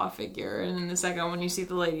grandpa figure. And in the second one, you see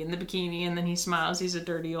the lady in the bikini, and then he smiles. He's a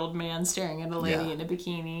dirty old man staring at a lady in a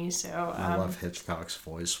bikini. So I love Hitchcock's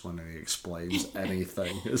voice when he explains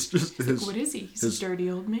anything. It's just his... What is he? He's a dirty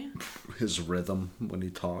old man. His rhythm when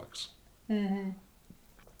he talks. Mm-hmm.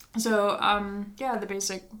 So, the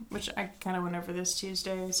basic, which I kind of went over this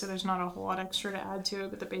Tuesday, so there's not a whole lot extra to add to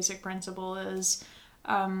it, but the basic principle is...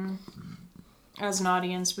 as an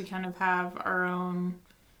audience, we kind of have our own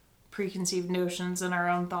preconceived notions and our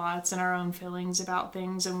own thoughts and our own feelings about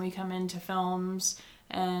things, and we come into films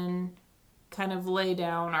and kind of lay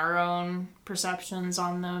down our own perceptions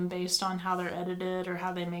on them based on how they're edited or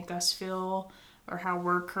how they make us feel or how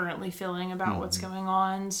we're currently feeling about what's going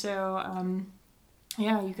on. So,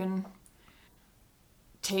 you can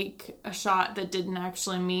take a shot that didn't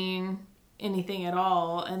actually mean anything at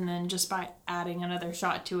all, and then just by adding another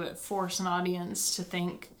shot to it, force an audience to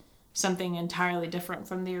think something entirely different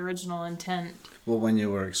from the original intent. Well, when you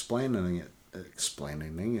were explaining it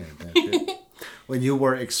when you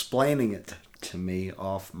were explaining it to me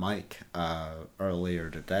off mic earlier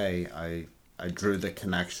today, I drew the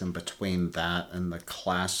connection between that and the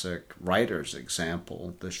classic writer's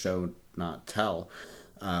example, the show not tell,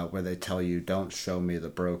 where they tell you, don't show me the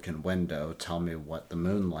broken window, tell me what the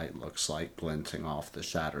moonlight looks like glinting off the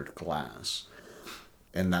shattered glass.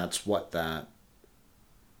 And that's what that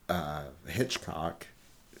Hitchcock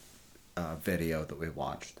video that we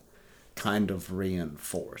watched kind of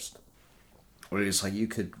reinforced. Where he's like, you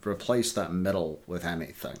could replace that middle with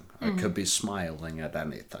anything. It could be smiling at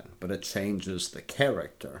anything, but it changes the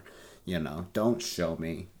character. You know, don't show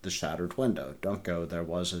me the shattered window. Don't go, there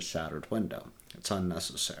was a shattered window. It's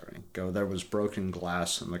unnecessary. Go, there was broken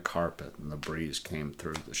glass in the carpet and the breeze came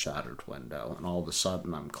through the shattered window, and all of a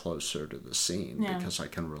sudden I'm closer to the scene because I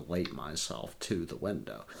can relate myself to the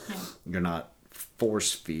window. Yeah. You're not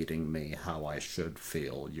force-feeding me how I should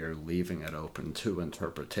feel. You're leaving it open to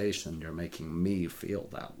interpretation. You're making me feel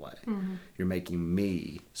that way. You're making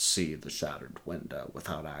me see the shattered window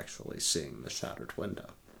without actually seeing the shattered window.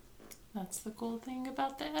 That's the cool thing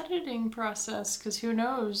about the editing process, because who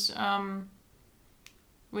knows,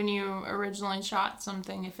 when you originally shot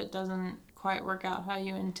something, if it doesn't quite work out how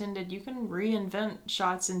you intended, you can reinvent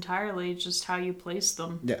shots entirely, just how you place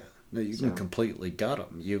them. Yeah, no, you can completely gut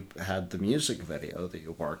them. You had the music video that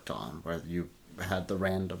you worked on, where you had the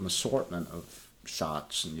random assortment of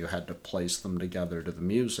shots, and you had to place them together to the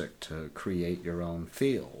music to create your own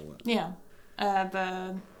feel. Yeah,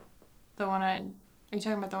 the one are you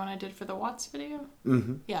talking about the one I did for the Watts video?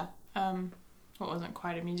 Mm-hmm. Yeah. It wasn't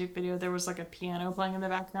quite a music video. There was like a piano playing in the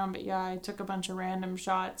background, but yeah, I took a bunch of random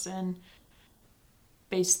shots and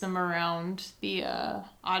based them around the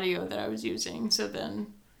audio that I was using. So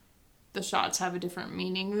then the shots have a different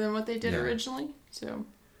meaning than what they did originally. So,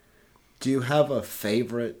 do you have a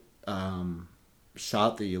favorite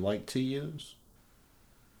shot that you like to use?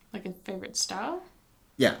 Like a favorite style?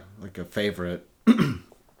 Yeah, like a favorite,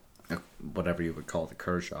 whatever you would call the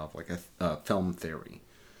Kirchhoff, like a film theory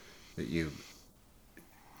that you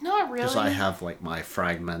Not really. Because I have like my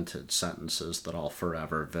fragmented sentences that I'll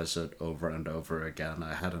forever visit over and over again.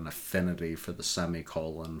 I had an affinity for the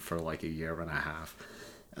semicolon for like a year and a half.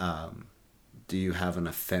 Do you have an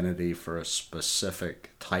affinity for a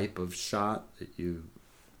specific type of shot that you...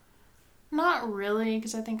 Not really,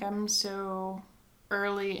 because I think I'm so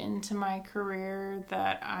early into my career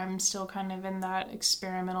that I'm still kind of in that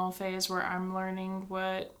experimental phase where I'm learning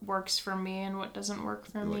what works for me and what doesn't work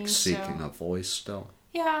for me. Like seeking a voice still?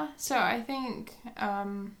 Yeah, so I think,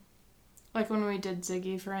 like when we did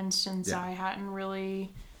Ziggy, for instance, I hadn't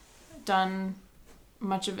really done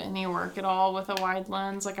much of any work at all with a wide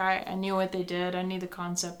lens. Like I knew what they did, I knew the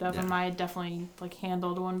concept of them. I had definitely like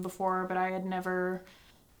handled one before, but I had never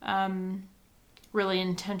really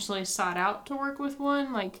intentionally sought out to work with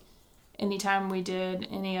one. Like anytime we did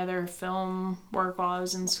any other film work while I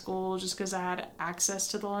was in school, just because I had access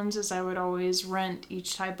to the lenses, I would always rent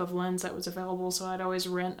each type of lens that was available. So I'd always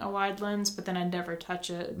rent a wide lens, but then I'd never touch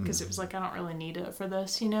it because it was like, I don't really need it for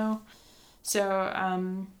this, you know?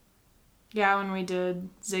 So, yeah, when we did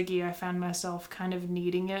Ziggy, I found myself kind of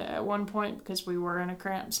needing it at one point because we were in a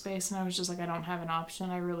cramped space and I was just like, I don't have an option.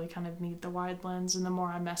 I really kind of need the wide lens. And the more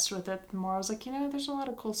I messed with it, the more I was like, you know, there's a lot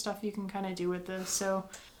of cool stuff you can kind of do with this. So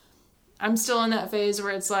I'm still in that phase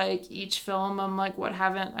where it's like each film, I'm like, what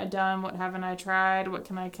haven't I done? What haven't I tried? What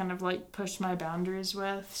can I kind of like push my boundaries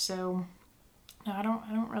with? So no, I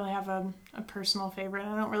don't really have a personal favorite.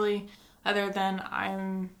 I don't really, other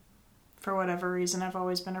than for whatever reason, I've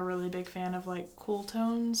always been a really big fan of like cool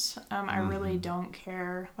tones. I really don't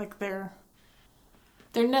care. Like they're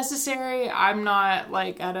necessary. I'm not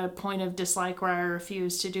like at a point of dislike where I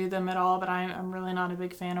refuse to do them at all, but I'm really not a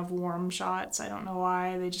big fan of warm shots. I don't know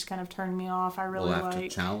why. They just kind of turn me off. I really We'll have to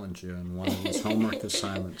challenge you in one of these homework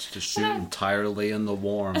assignments to shoot entirely in the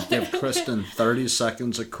warm. Give Kristen 30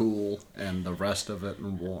 seconds of cool and the rest of it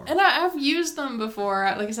in warm. And I've used them before.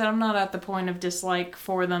 Like I said, I'm not at the point of dislike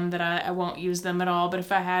for them that I won't use them at all, but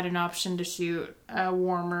if I had an option to shoot a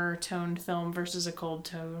warmer toned film versus a cold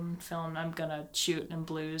toned film, I'm gonna shoot in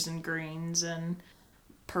blues and greens and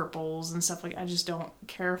purples and stuff like I just don't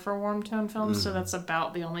care for warm toned films, so that's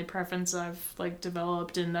about the only preference I've like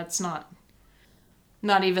developed, and that's not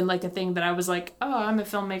even like a thing that I was like, oh, I'm a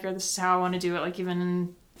filmmaker, this is how I want to do it. Like even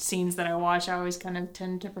in scenes that I watch, I always kind of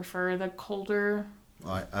tend to prefer the colder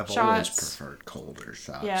I've shots. always preferred colder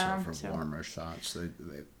shots over warmer shots.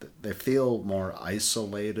 They feel more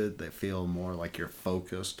isolated. They feel more like you're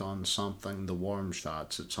focused on something. The warm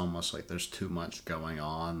shots, it's almost like there's too much going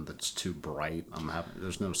on that's too bright.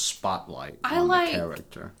 There's no spotlight on the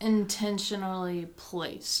character. Intentionally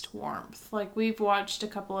placed warmth. Like we've watched a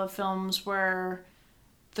couple of films where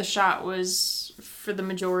the shot was, for the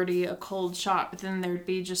majority, a cold shot, but then there'd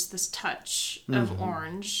be just this touch of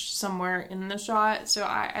orange somewhere in the shot. So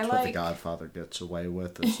I That's like... what The Godfather gets away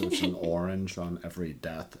with, is there's an orange on every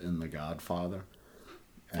death in The Godfather.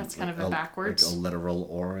 And that's kind of a backwards. Like a literal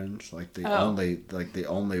orange. Like the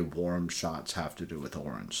only warm shots have to do with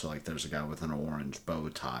orange. So like there's a guy with an orange bow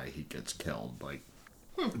tie, he gets killed. Like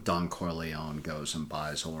Don Corleone goes and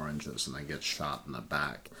buys oranges and then gets shot in the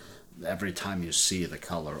back. Every time you see the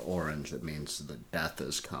color orange, it means that death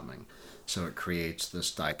is coming. So it creates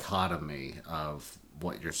this dichotomy of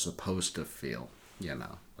what you're supposed to feel, you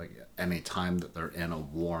know. Like any time that they're in a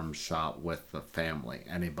warm shot with the family,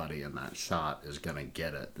 anybody in that shot is going to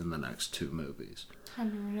get it in the next two movies. I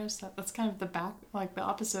never noticed that. That's kind of the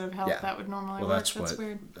opposite of how that would normally work. That's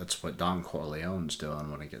weird. That's what Don Corleone's doing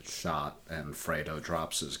when he gets shot and Fredo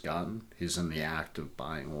drops his gun. He's in the act of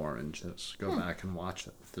buying oranges. Go back and watch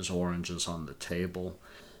it. There's oranges on the table.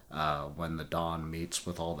 When the Don meets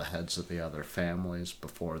with all the heads of the other families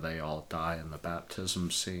before they all die in the baptism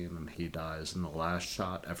scene and he dies in the last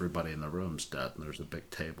shot, everybody in the room's dead and there's a big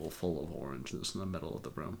table full of oranges in the middle of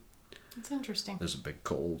the room. That's interesting. There's a big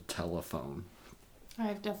gold telephone.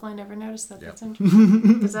 I've definitely never noticed that. Yep. That's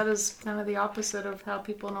interesting. Because that is kind of the opposite of how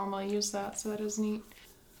people normally use that, so that is neat.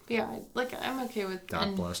 But yeah, I'm okay with...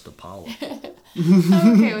 God bless Apollo.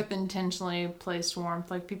 I'm okay with intentionally placed warmth.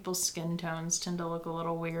 Like, people's skin tones tend to look a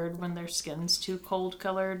little weird when their skin's too cold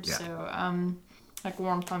colored. Yeah. So, like,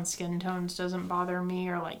 warmth on skin tones doesn't bother me.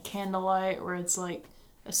 Or, like, candlelight, where it's, like,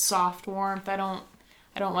 a soft warmth. I don't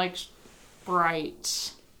like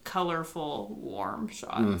bright, colorful, warm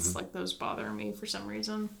shots. Like, those bother me for some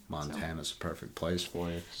reason. Montana's a perfect place for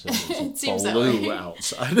you. So it seems blue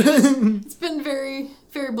outside. It's been very,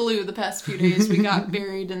 very blue the past few days. We got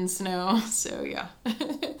buried in snow. So, yeah.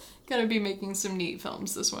 Gonna be making some neat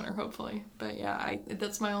films this winter, hopefully. But, yeah,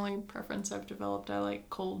 that's my only preference I've developed. I like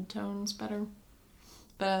cold tones better.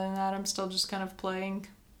 But other than that, I'm still just kind of playing.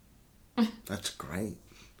 That's great.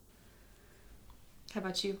 How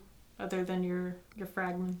about you? Other than your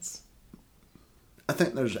fragments? I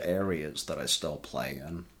think there's areas that I still play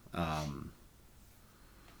in.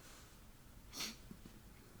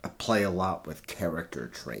 I play a lot with character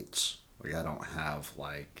traits. Like, I don't have,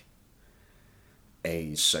 like,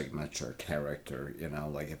 a signature character, you know?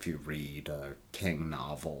 Like, if you read a King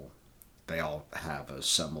novel, they all have a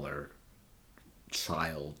similar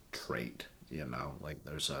child trait, you know? Like,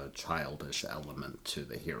 there's a childish element to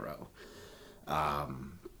the hero.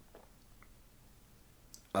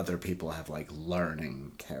 Other people have, like,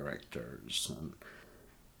 learning characters, and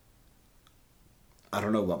I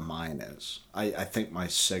don't know what mine is. I think my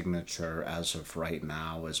signature as of right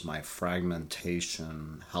now is my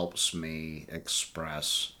fragmentation helps me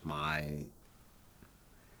express my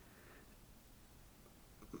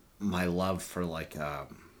love for, like, a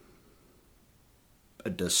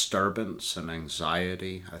disturbance and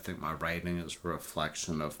anxiety. I think my writing is a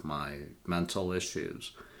reflection of my mental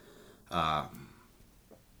issues.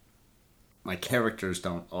 My characters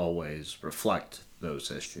don't always reflect those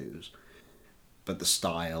issues, but the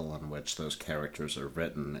style in which those characters are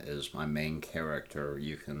written is my main character.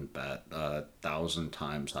 You can bet 1,000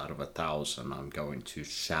 times out of 1,000 I'm going to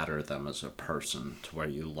shatter them as a person to where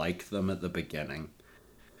you like them at the beginning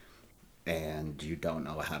and you don't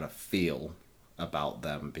know how to feel about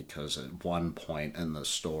them, because at one point in the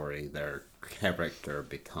story their character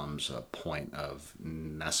becomes a point of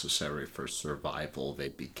necessary for survival. They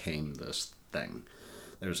became this thing.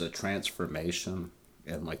 There's a transformation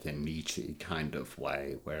in, like, a Nietzsche kind of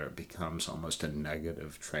way where it becomes almost a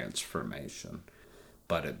negative transformation,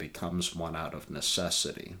 but it becomes one out of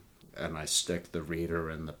necessity, and I stick the reader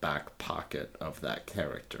in the back pocket of that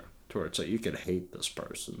character to where it's like, you could hate this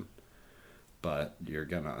person, but you're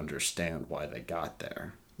gonna understand why they got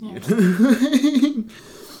there. Yeah.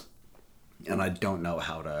 And I don't know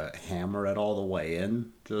how to hammer it all the way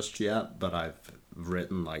in just yet, but I've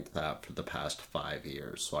written like that for the past 5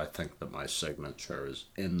 years, so I think that my signature is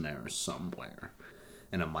in there somewhere,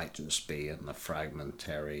 and it might just be in the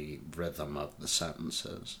fragmentary rhythm of the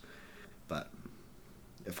sentences. But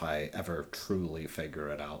if I ever truly figure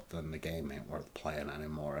it out, then the game ain't worth playing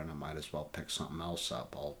anymore, and I might as well pick something else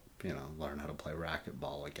up. I'll, learn how to play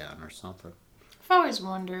racquetball again or something. I've always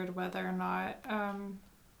wondered whether or not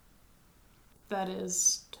that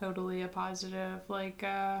is totally a positive. Like,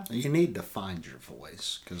 you need to find your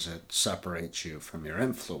voice, because it separates you from your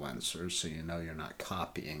influencers, so you know you're not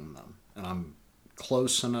copying them. And I'm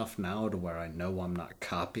close enough now to where I know I'm not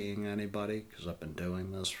copying anybody, because I've been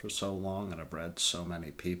doing this for so long and I've read so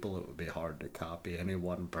many people, it would be hard to copy any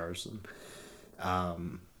one person.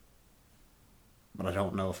 But I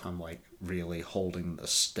don't know if I'm, like, really holding the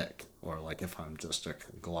stick, or, like, if I'm just a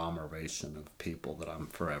conglomeration of people that I'm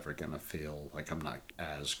forever going to feel like I'm not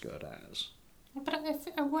as good as. But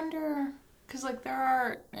I wonder, because, like, there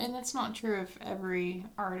are, and it's not true of every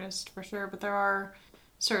artist for sure, but there are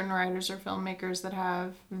certain writers or filmmakers that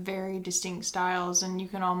have very distinct styles, and you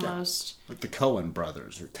can almost... Yeah. Like the Coen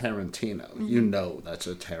brothers or Tarantino. Mm-hmm. You know that's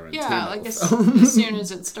a Tarantino. Yeah, like as soon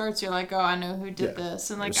as it starts, you're like, oh, I know who did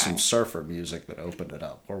this. And like, there's some surfer music that opened it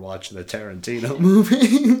up. We're watching a Tarantino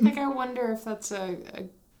movie. Like, I wonder if that's a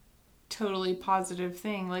totally positive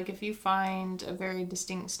thing. Like, if you find a very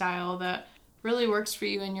distinct style that really works for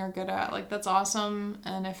you and you're good at, like, that's awesome.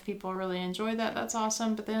 And if people really enjoy that, that's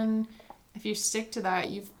awesome. But then... if you stick to that,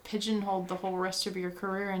 you've pigeonholed the whole rest of your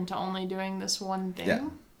career into only doing this one thing. Yeah.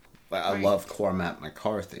 I love Cormac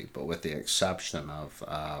McCarthy, but with the exception of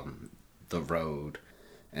The Road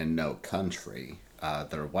and No Country,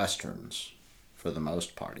 they're Westerns for the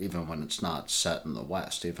most part. Even when it's not set in the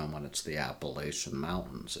West, even when it's the Appalachian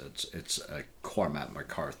Mountains, it's a Cormac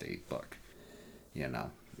McCarthy book,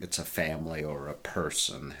 It's a family or a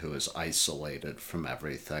person who is isolated from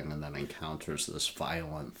everything and then encounters this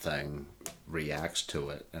violent thing, reacts to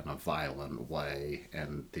it in a violent way,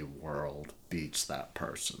 and the world beats that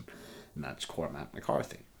person. And that's Cormac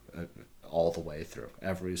McCarthy, all the way through,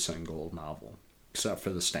 every single novel, except for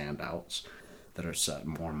the standouts that are set in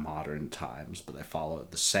more modern times, but they follow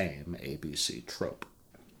the same ABC trope.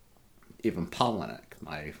 Even Polinick,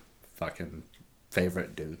 my fucking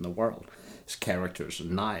favorite dude in the world, his characters are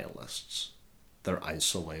nihilists. They're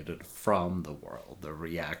isolated from the world. They're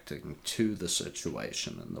reacting to the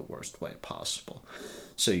situation in the worst way possible.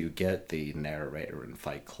 So you get the narrator in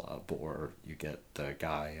Fight Club, or you get the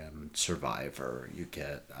guy in Survivor, you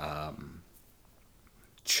get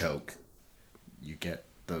Choke, you get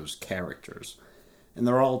those characters. And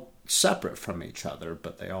they're all separate from each other,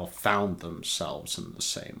 but they all found themselves in the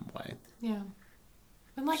same way. Yeah.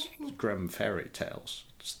 And like it's grim fairy tales.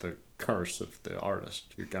 It's the curse of the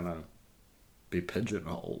artist. You're gonna be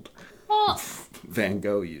pigeonholed. Well, Van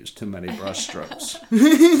Gogh used too many brushstrokes.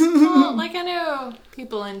 well, like, I know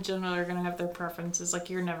people in general are going to have their preferences. Like,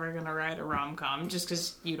 you're never going to write a rom-com just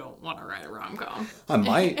because you don't want to write a rom-com. I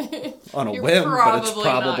might, on a whim, but it's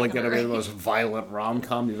probably going to be the most violent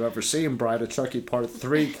rom-com you've ever seen. Bride of Chucky Part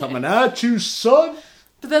 3 coming at you, son!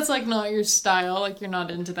 But that's, like, not your style. Like, you're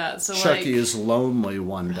not into that. So, Chucky is lonely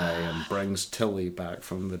one day and brings Tilly back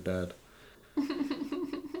from the dead.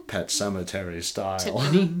 Pet Sematary style.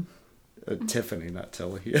 Tiffany. Tiffany, not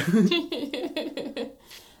Tilly.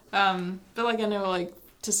 But, like, I know, like,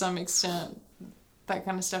 to some extent, that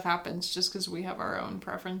kind of stuff happens just because we have our own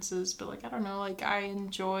preferences. But, like, I don't know, like, I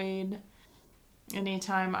enjoyed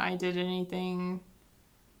anytime I did anything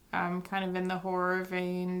kind of in the horror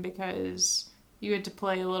vein, because you had to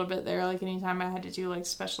play a little bit there. Like, anytime I had to do, like,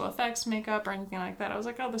 special effects makeup or anything like that, I was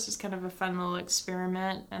like, oh, this is kind of a fun little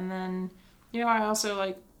experiment. And then, you know, I also,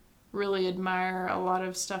 like, really admire a lot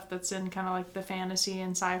of stuff that's in kind of like the fantasy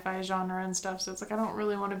and sci-fi genre and stuff. So it's like, I don't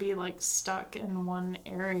really want to be like stuck in one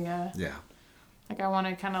area. Yeah. Like, I want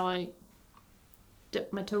to kind of like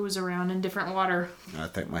dip my toes around in different water. I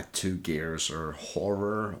think my two gears are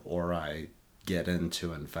horror, or I get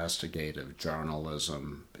into investigative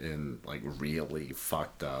journalism in like really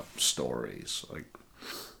fucked up stories. Like,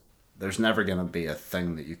 there's never going to be a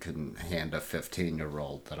thing that you can hand a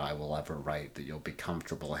 15-year-old that I will ever write that you'll be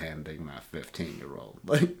comfortable handing that 15-year-old.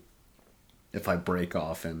 Like, if I break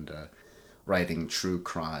off into writing true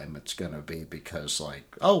crime, it's going to be because,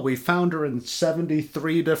 like, oh, we found her in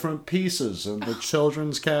 73 different pieces in the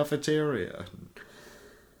children's cafeteria.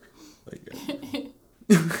 Like,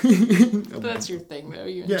 that's your thing, though.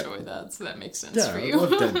 You enjoy that, so that makes sense for you. Yeah, I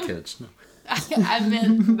love dead kids. No. I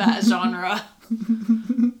meant that genre.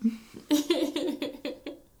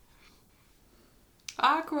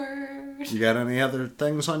 Awkward. You got any other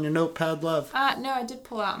things on your notepad, love? No, I did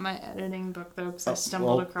pull out my editing book, though, because I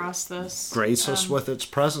stumbled across this. Grace us with its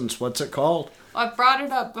presence. What's it called? Well, I've brought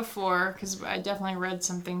it up before, because I definitely read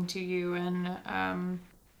something to you, and I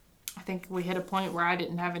think we hit a point where I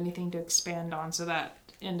didn't have anything to expand on, so that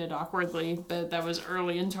ended awkwardly, but that was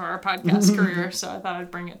early into our podcast career, so I thought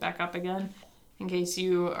I'd bring it back up again, in case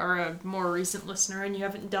you are a more recent listener and you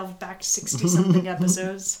haven't delved back 60-something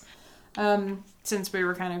episodes. Since we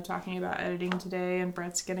were kind of talking about editing today, and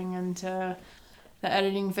Brett's getting into the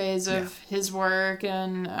editing phase of his work,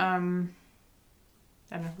 and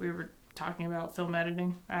we were talking about film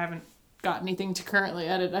editing. I haven't got anything to currently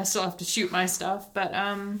edit. I still have to shoot my stuff, but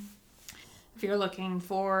if you're looking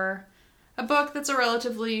for a book that's a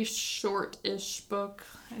relatively short-ish book,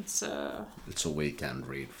 it's a weekend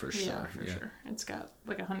read for sure. Yeah, for sure. It's got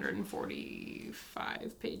like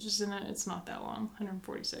 145 pages in it. It's not that long,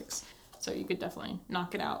 146. So you could definitely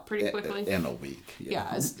knock it out pretty quickly. In a week.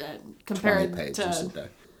 Yeah, compared 20 pages to a day.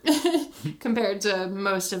 compared to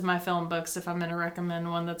most of my film books, if I'm going to recommend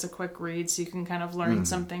one that's a quick read so you can kind of learn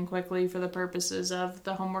something quickly for the purposes of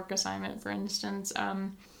the homework assignment, for instance.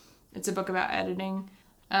 It's a book about editing.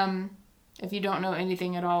 If you don't know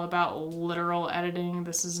anything at all about literal editing,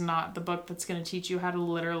 this is not the book that's going to teach you how to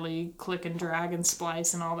literally click and drag and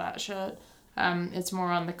splice and all that shit. It's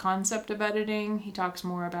more on the concept of editing. He talks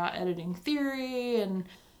more about editing theory and,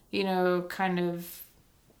 you know, kind of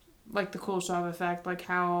like the Kuleshov effect, like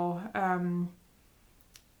how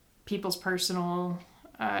people's personal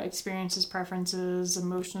experiences, preferences,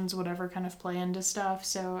 emotions, whatever kind of play into stuff.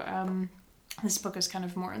 So this book is kind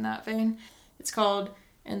of more in that vein. It's called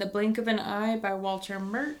In the Blink of an Eye by Walter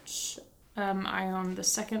Murch. I own the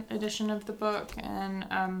second edition of the book, and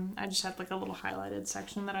I just had like a little highlighted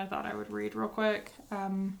section that I thought I would read real quick.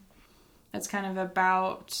 It's kind of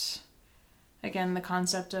about, again, the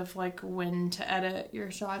concept of like when to edit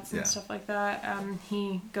your shots and stuff like that.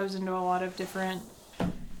 He goes into a lot of different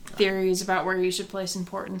theories about where you should place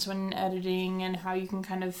importance when editing and how you can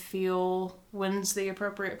kind of feel when's the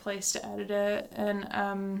appropriate place to edit it. And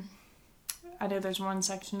I know there's one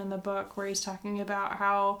section in the book where he's talking about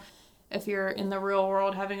how if you're in the real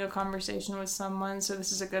world having a conversation with someone, so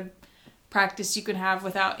this is a good practice you can have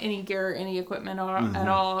without any gear or any equipment at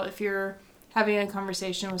all. If you're having a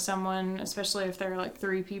conversation with someone, especially if there are like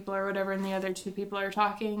 3 people or whatever and the other 2 people are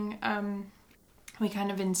talking, we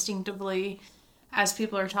kind of instinctively, as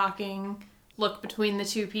people are talking, look between the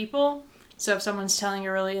 2 people. So if someone's telling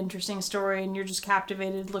a really interesting story and you're just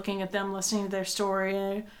captivated looking at them, listening to their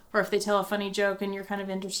story, or if they tell a funny joke and you're kind of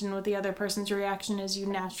interested in what the other person's reaction is, you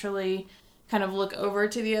naturally kind of look over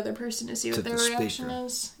to the other person to see what their reaction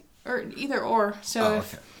is. Or either or. So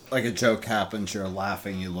okay. Like a joke happens, you're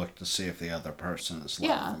laughing, you look to see if the other person is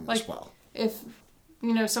laughing as well. If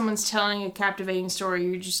someone's telling a captivating story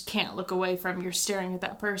you just can't look away from. You're staring at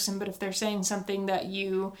that person. But if they're saying something that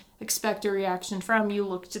you expect a reaction from, you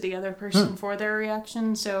look to the other person for their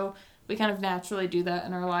reaction. So we kind of naturally do that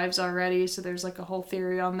in our lives already. So there's like a whole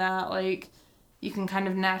theory on that. Like, you can kind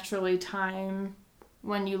of naturally time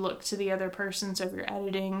when you look to the other person. So if you're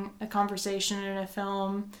editing a conversation in a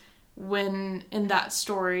film, when in that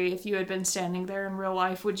story, if you had been standing there in real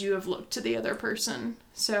life, would you have looked to the other person?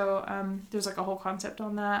 So there's like a whole concept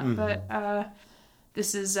on that. Mm-hmm. But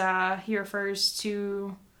this is, he refers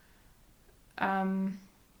to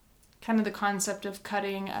kind of the concept of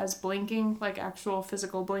cutting as blinking, like actual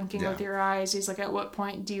physical blinking with your eyes. He's like, at what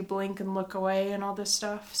point do you blink and look away and all this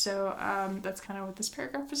stuff? So that's kind of what this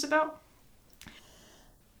paragraph is about.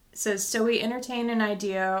 It says, so we entertain an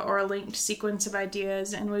idea or a linked sequence of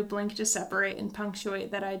ideas, and we blink to separate and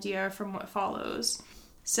punctuate that idea from what follows.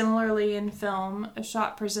 Similarly, in film, a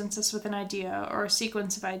shot presents us with an idea or a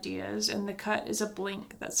sequence of ideas, and the cut is a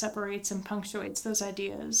blink that separates and punctuates those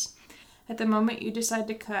ideas. At the moment you decide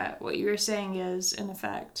to cut, what you are saying is, in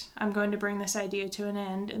effect, I'm going to bring this idea to an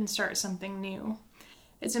end and start something new.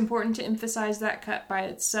 It's important to emphasize that cut by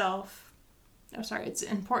itself. It's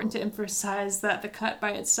important to emphasize that the cut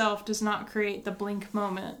by itself does not create the blink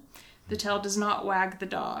moment. The tail does not wag the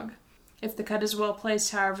dog. If the cut is well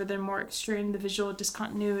placed, however, then more extreme the visual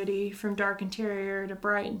discontinuity, from dark interior to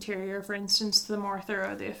bright interior, for instance, the more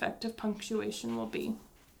thorough the effect of punctuation will be.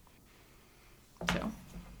 So,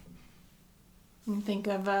 you can think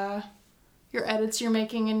of your edits you're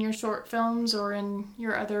making in your short films or in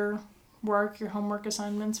your other work, your homework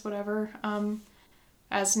assignments, whatever.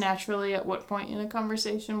 As naturally, at what point in a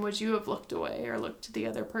conversation would you have looked away or looked to the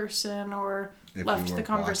other person or left the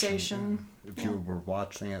conversation? If you were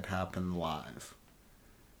watching it happen live.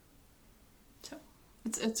 So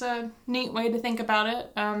it's a neat way to think about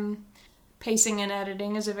it. Pacing and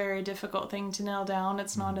editing is a very difficult thing to nail down.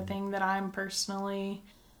 It's not a thing that I'm personally...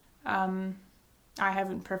 I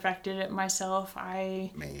haven't perfected it myself.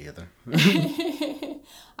 Me either.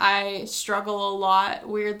 I struggle a lot,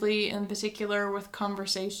 weirdly, in particular with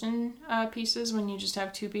conversation pieces when you just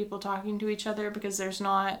have two people talking to each other, because there's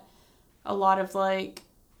not a lot of like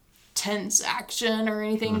tense action or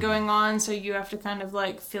anything going on, so you have to kind of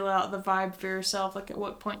like feel out the vibe for yourself, like at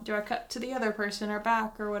what point do I cut to the other person or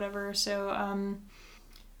back or whatever. So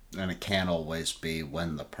and it can't always be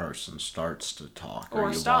when the person starts to talk or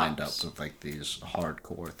you stops. Wind up with like these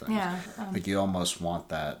hardcore things. Yeah, like you almost want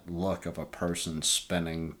that look of a person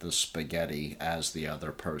spinning the spaghetti as the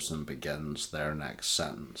other person begins their next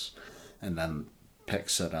sentence, and then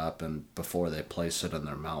picks it up, and before they place it in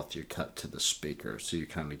their mouth, you cut to the speaker, so you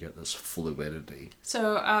kind of get this fluidity.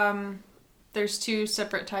 So there's two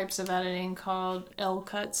separate types of editing called L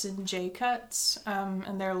cuts and J cuts,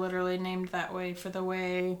 and they're literally named that way for the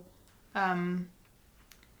way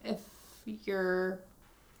if you're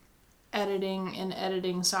editing in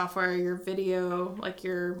editing software, your video, like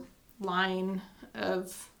your line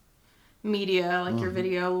of media, like your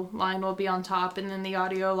video line will be on top, and then the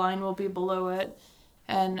audio line will be below it,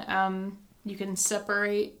 and you can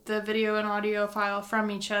separate the video and audio file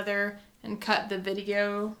from each other and cut the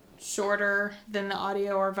video shorter than the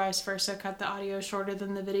audio, or vice versa, cut the audio shorter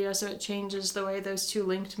than the video, so it changes the way those two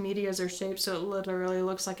linked medias are shaped, so it literally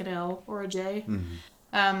looks like an L or a J.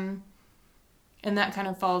 And that kind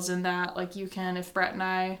of falls in that, like, you can, if Brett and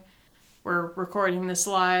I were recording this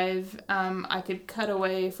live, I could cut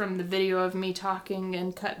away from the video of me talking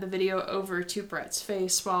and cut the video over to Brett's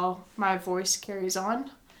face while my voice carries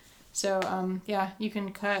on. So, you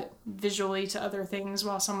can cut visually to other things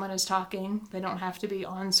while someone is talking. They don't have to be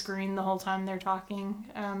on screen the whole time they're talking.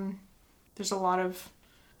 There's a lot of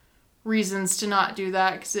reasons to not do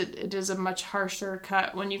that, because it is a much harsher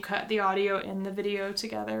cut when you cut the audio and the video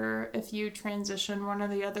together. If you transition one or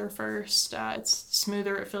the other first, it's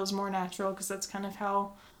smoother, it feels more natural, because that's kind of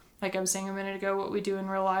how, like I was saying a minute ago, what we do in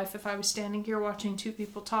real life. If I was standing here watching two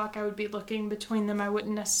people talk, I would be looking between them. I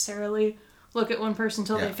wouldn't necessarily look at one person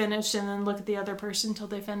till they finished and then look at the other person till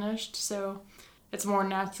they finished. So it's more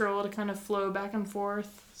natural to kind of flow back and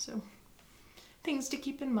forth. So things to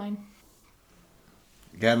keep in mind.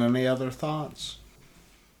 Got any other thoughts?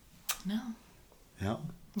 No. Yeah.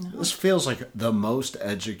 No. This feels like the most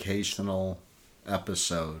educational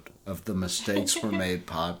episode of the Mistakes Were Made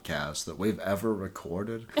podcast that we've ever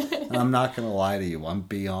recorded. And I'm not going to lie to you, I'm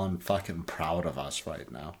beyond fucking proud of us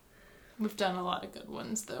right now. We've done a lot of good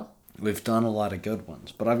ones, though. We've done a lot of good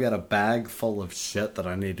ones, but I've got a bag full of shit that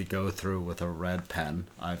I need to go through with a red pen.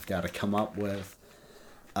 I've got to come up with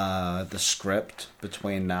the script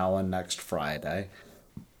between now and next Friday.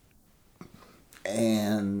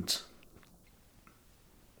 And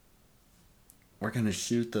we're going to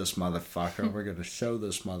shoot this motherfucker. We're going to show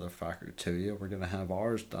this motherfucker to you. We're going to have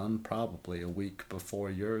ours done probably a week before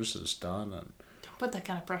yours is done. And don't put that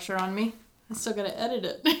kind of pressure on me. I still got to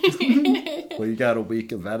edit it. Well, you got a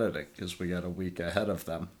week of editing because we got a week ahead of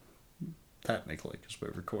them. Technically, because we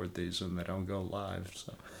record these and they don't go live.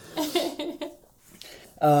 So,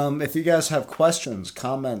 if you guys have questions,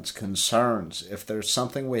 comments, concerns, if there's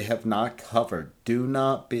something we have not covered, do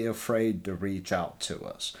not be afraid to reach out to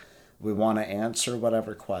us. We want to answer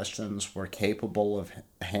whatever questions we're capable of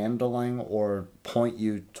handling or point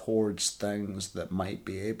you towards things that might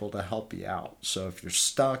be able to help you out. So if you're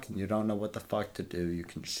stuck and you don't know what the fuck to do, you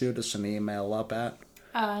can shoot us an email up at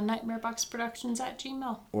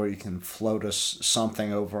nightmareboxproductions@gmail.com. Or you can float us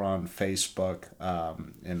something over on Facebook,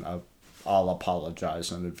 and I'll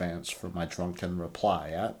apologize in advance for my drunken reply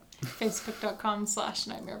at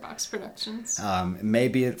Facebook.com/nightmareboxproductions.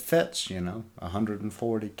 Maybe it fits,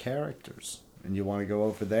 140 characters. And you want to go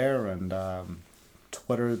over there and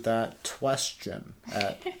Twitter that question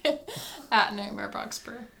at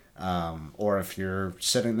 @nightmareboxpro. Or if you're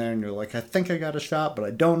sitting there and you're like, I think I got a shot, but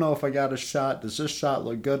I don't know if I got a shot. Does this shot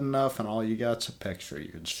look good enough? And all you got's a picture. You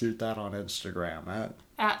can shoot that on Instagram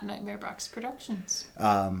at Nightmarebox Productions.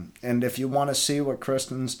 And if you want to see what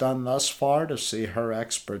Kristen's done thus far, to see her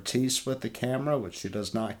expertise with the camera, which she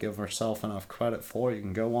does not give herself enough credit for, you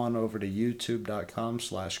can go on over to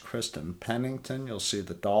youtube.com/Kristen Pennington. You'll see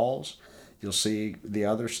the dolls. You'll see the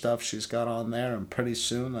other stuff she's got on there, and pretty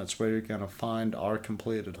soon that's where you're going to find our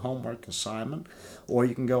completed homework assignment. Or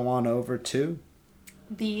you can go on over to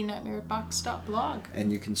thenightmarebox.blog.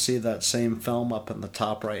 And you can see that same film up in the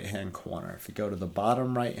top right-hand corner. If you go to the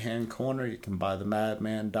bottom right-hand corner, you can buy the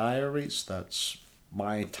Madman Diaries. That's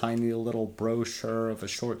my tiny little brochure of a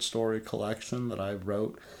short story collection that I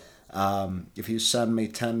wrote. If you send me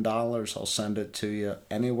 $10, I'll send it to you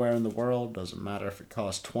anywhere in the world. Doesn't matter if it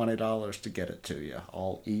costs $20 to get it to you.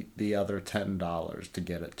 I'll eat the other $10 to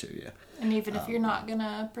get it to you. And even if you're not going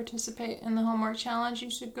to participate in the homework challenge, you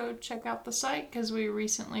should go check out the site because we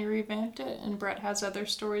recently revamped it and Brett has other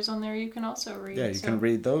stories on there you can also read. Yeah, you can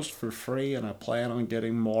read those for free, and I plan on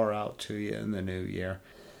getting more out to you in the new year.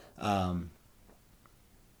 Got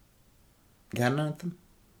anything?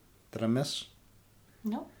 Did I miss?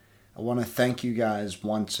 No. I want to thank you guys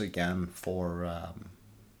once again for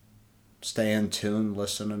staying tuned,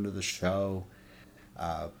 listening to the show,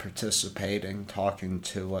 participating, talking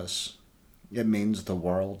to us. It means the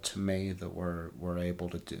world to me that we're able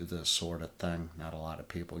to do this sort of thing. Not a lot of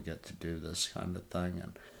people get to do this kind of thing,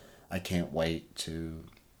 and I can't wait to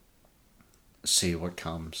see what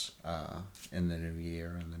comes in the new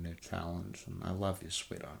year and the new challenge. And I love you,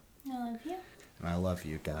 sweetheart. I love you. And I love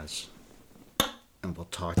you guys. And we'll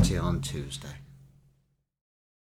talk to you on Tuesday.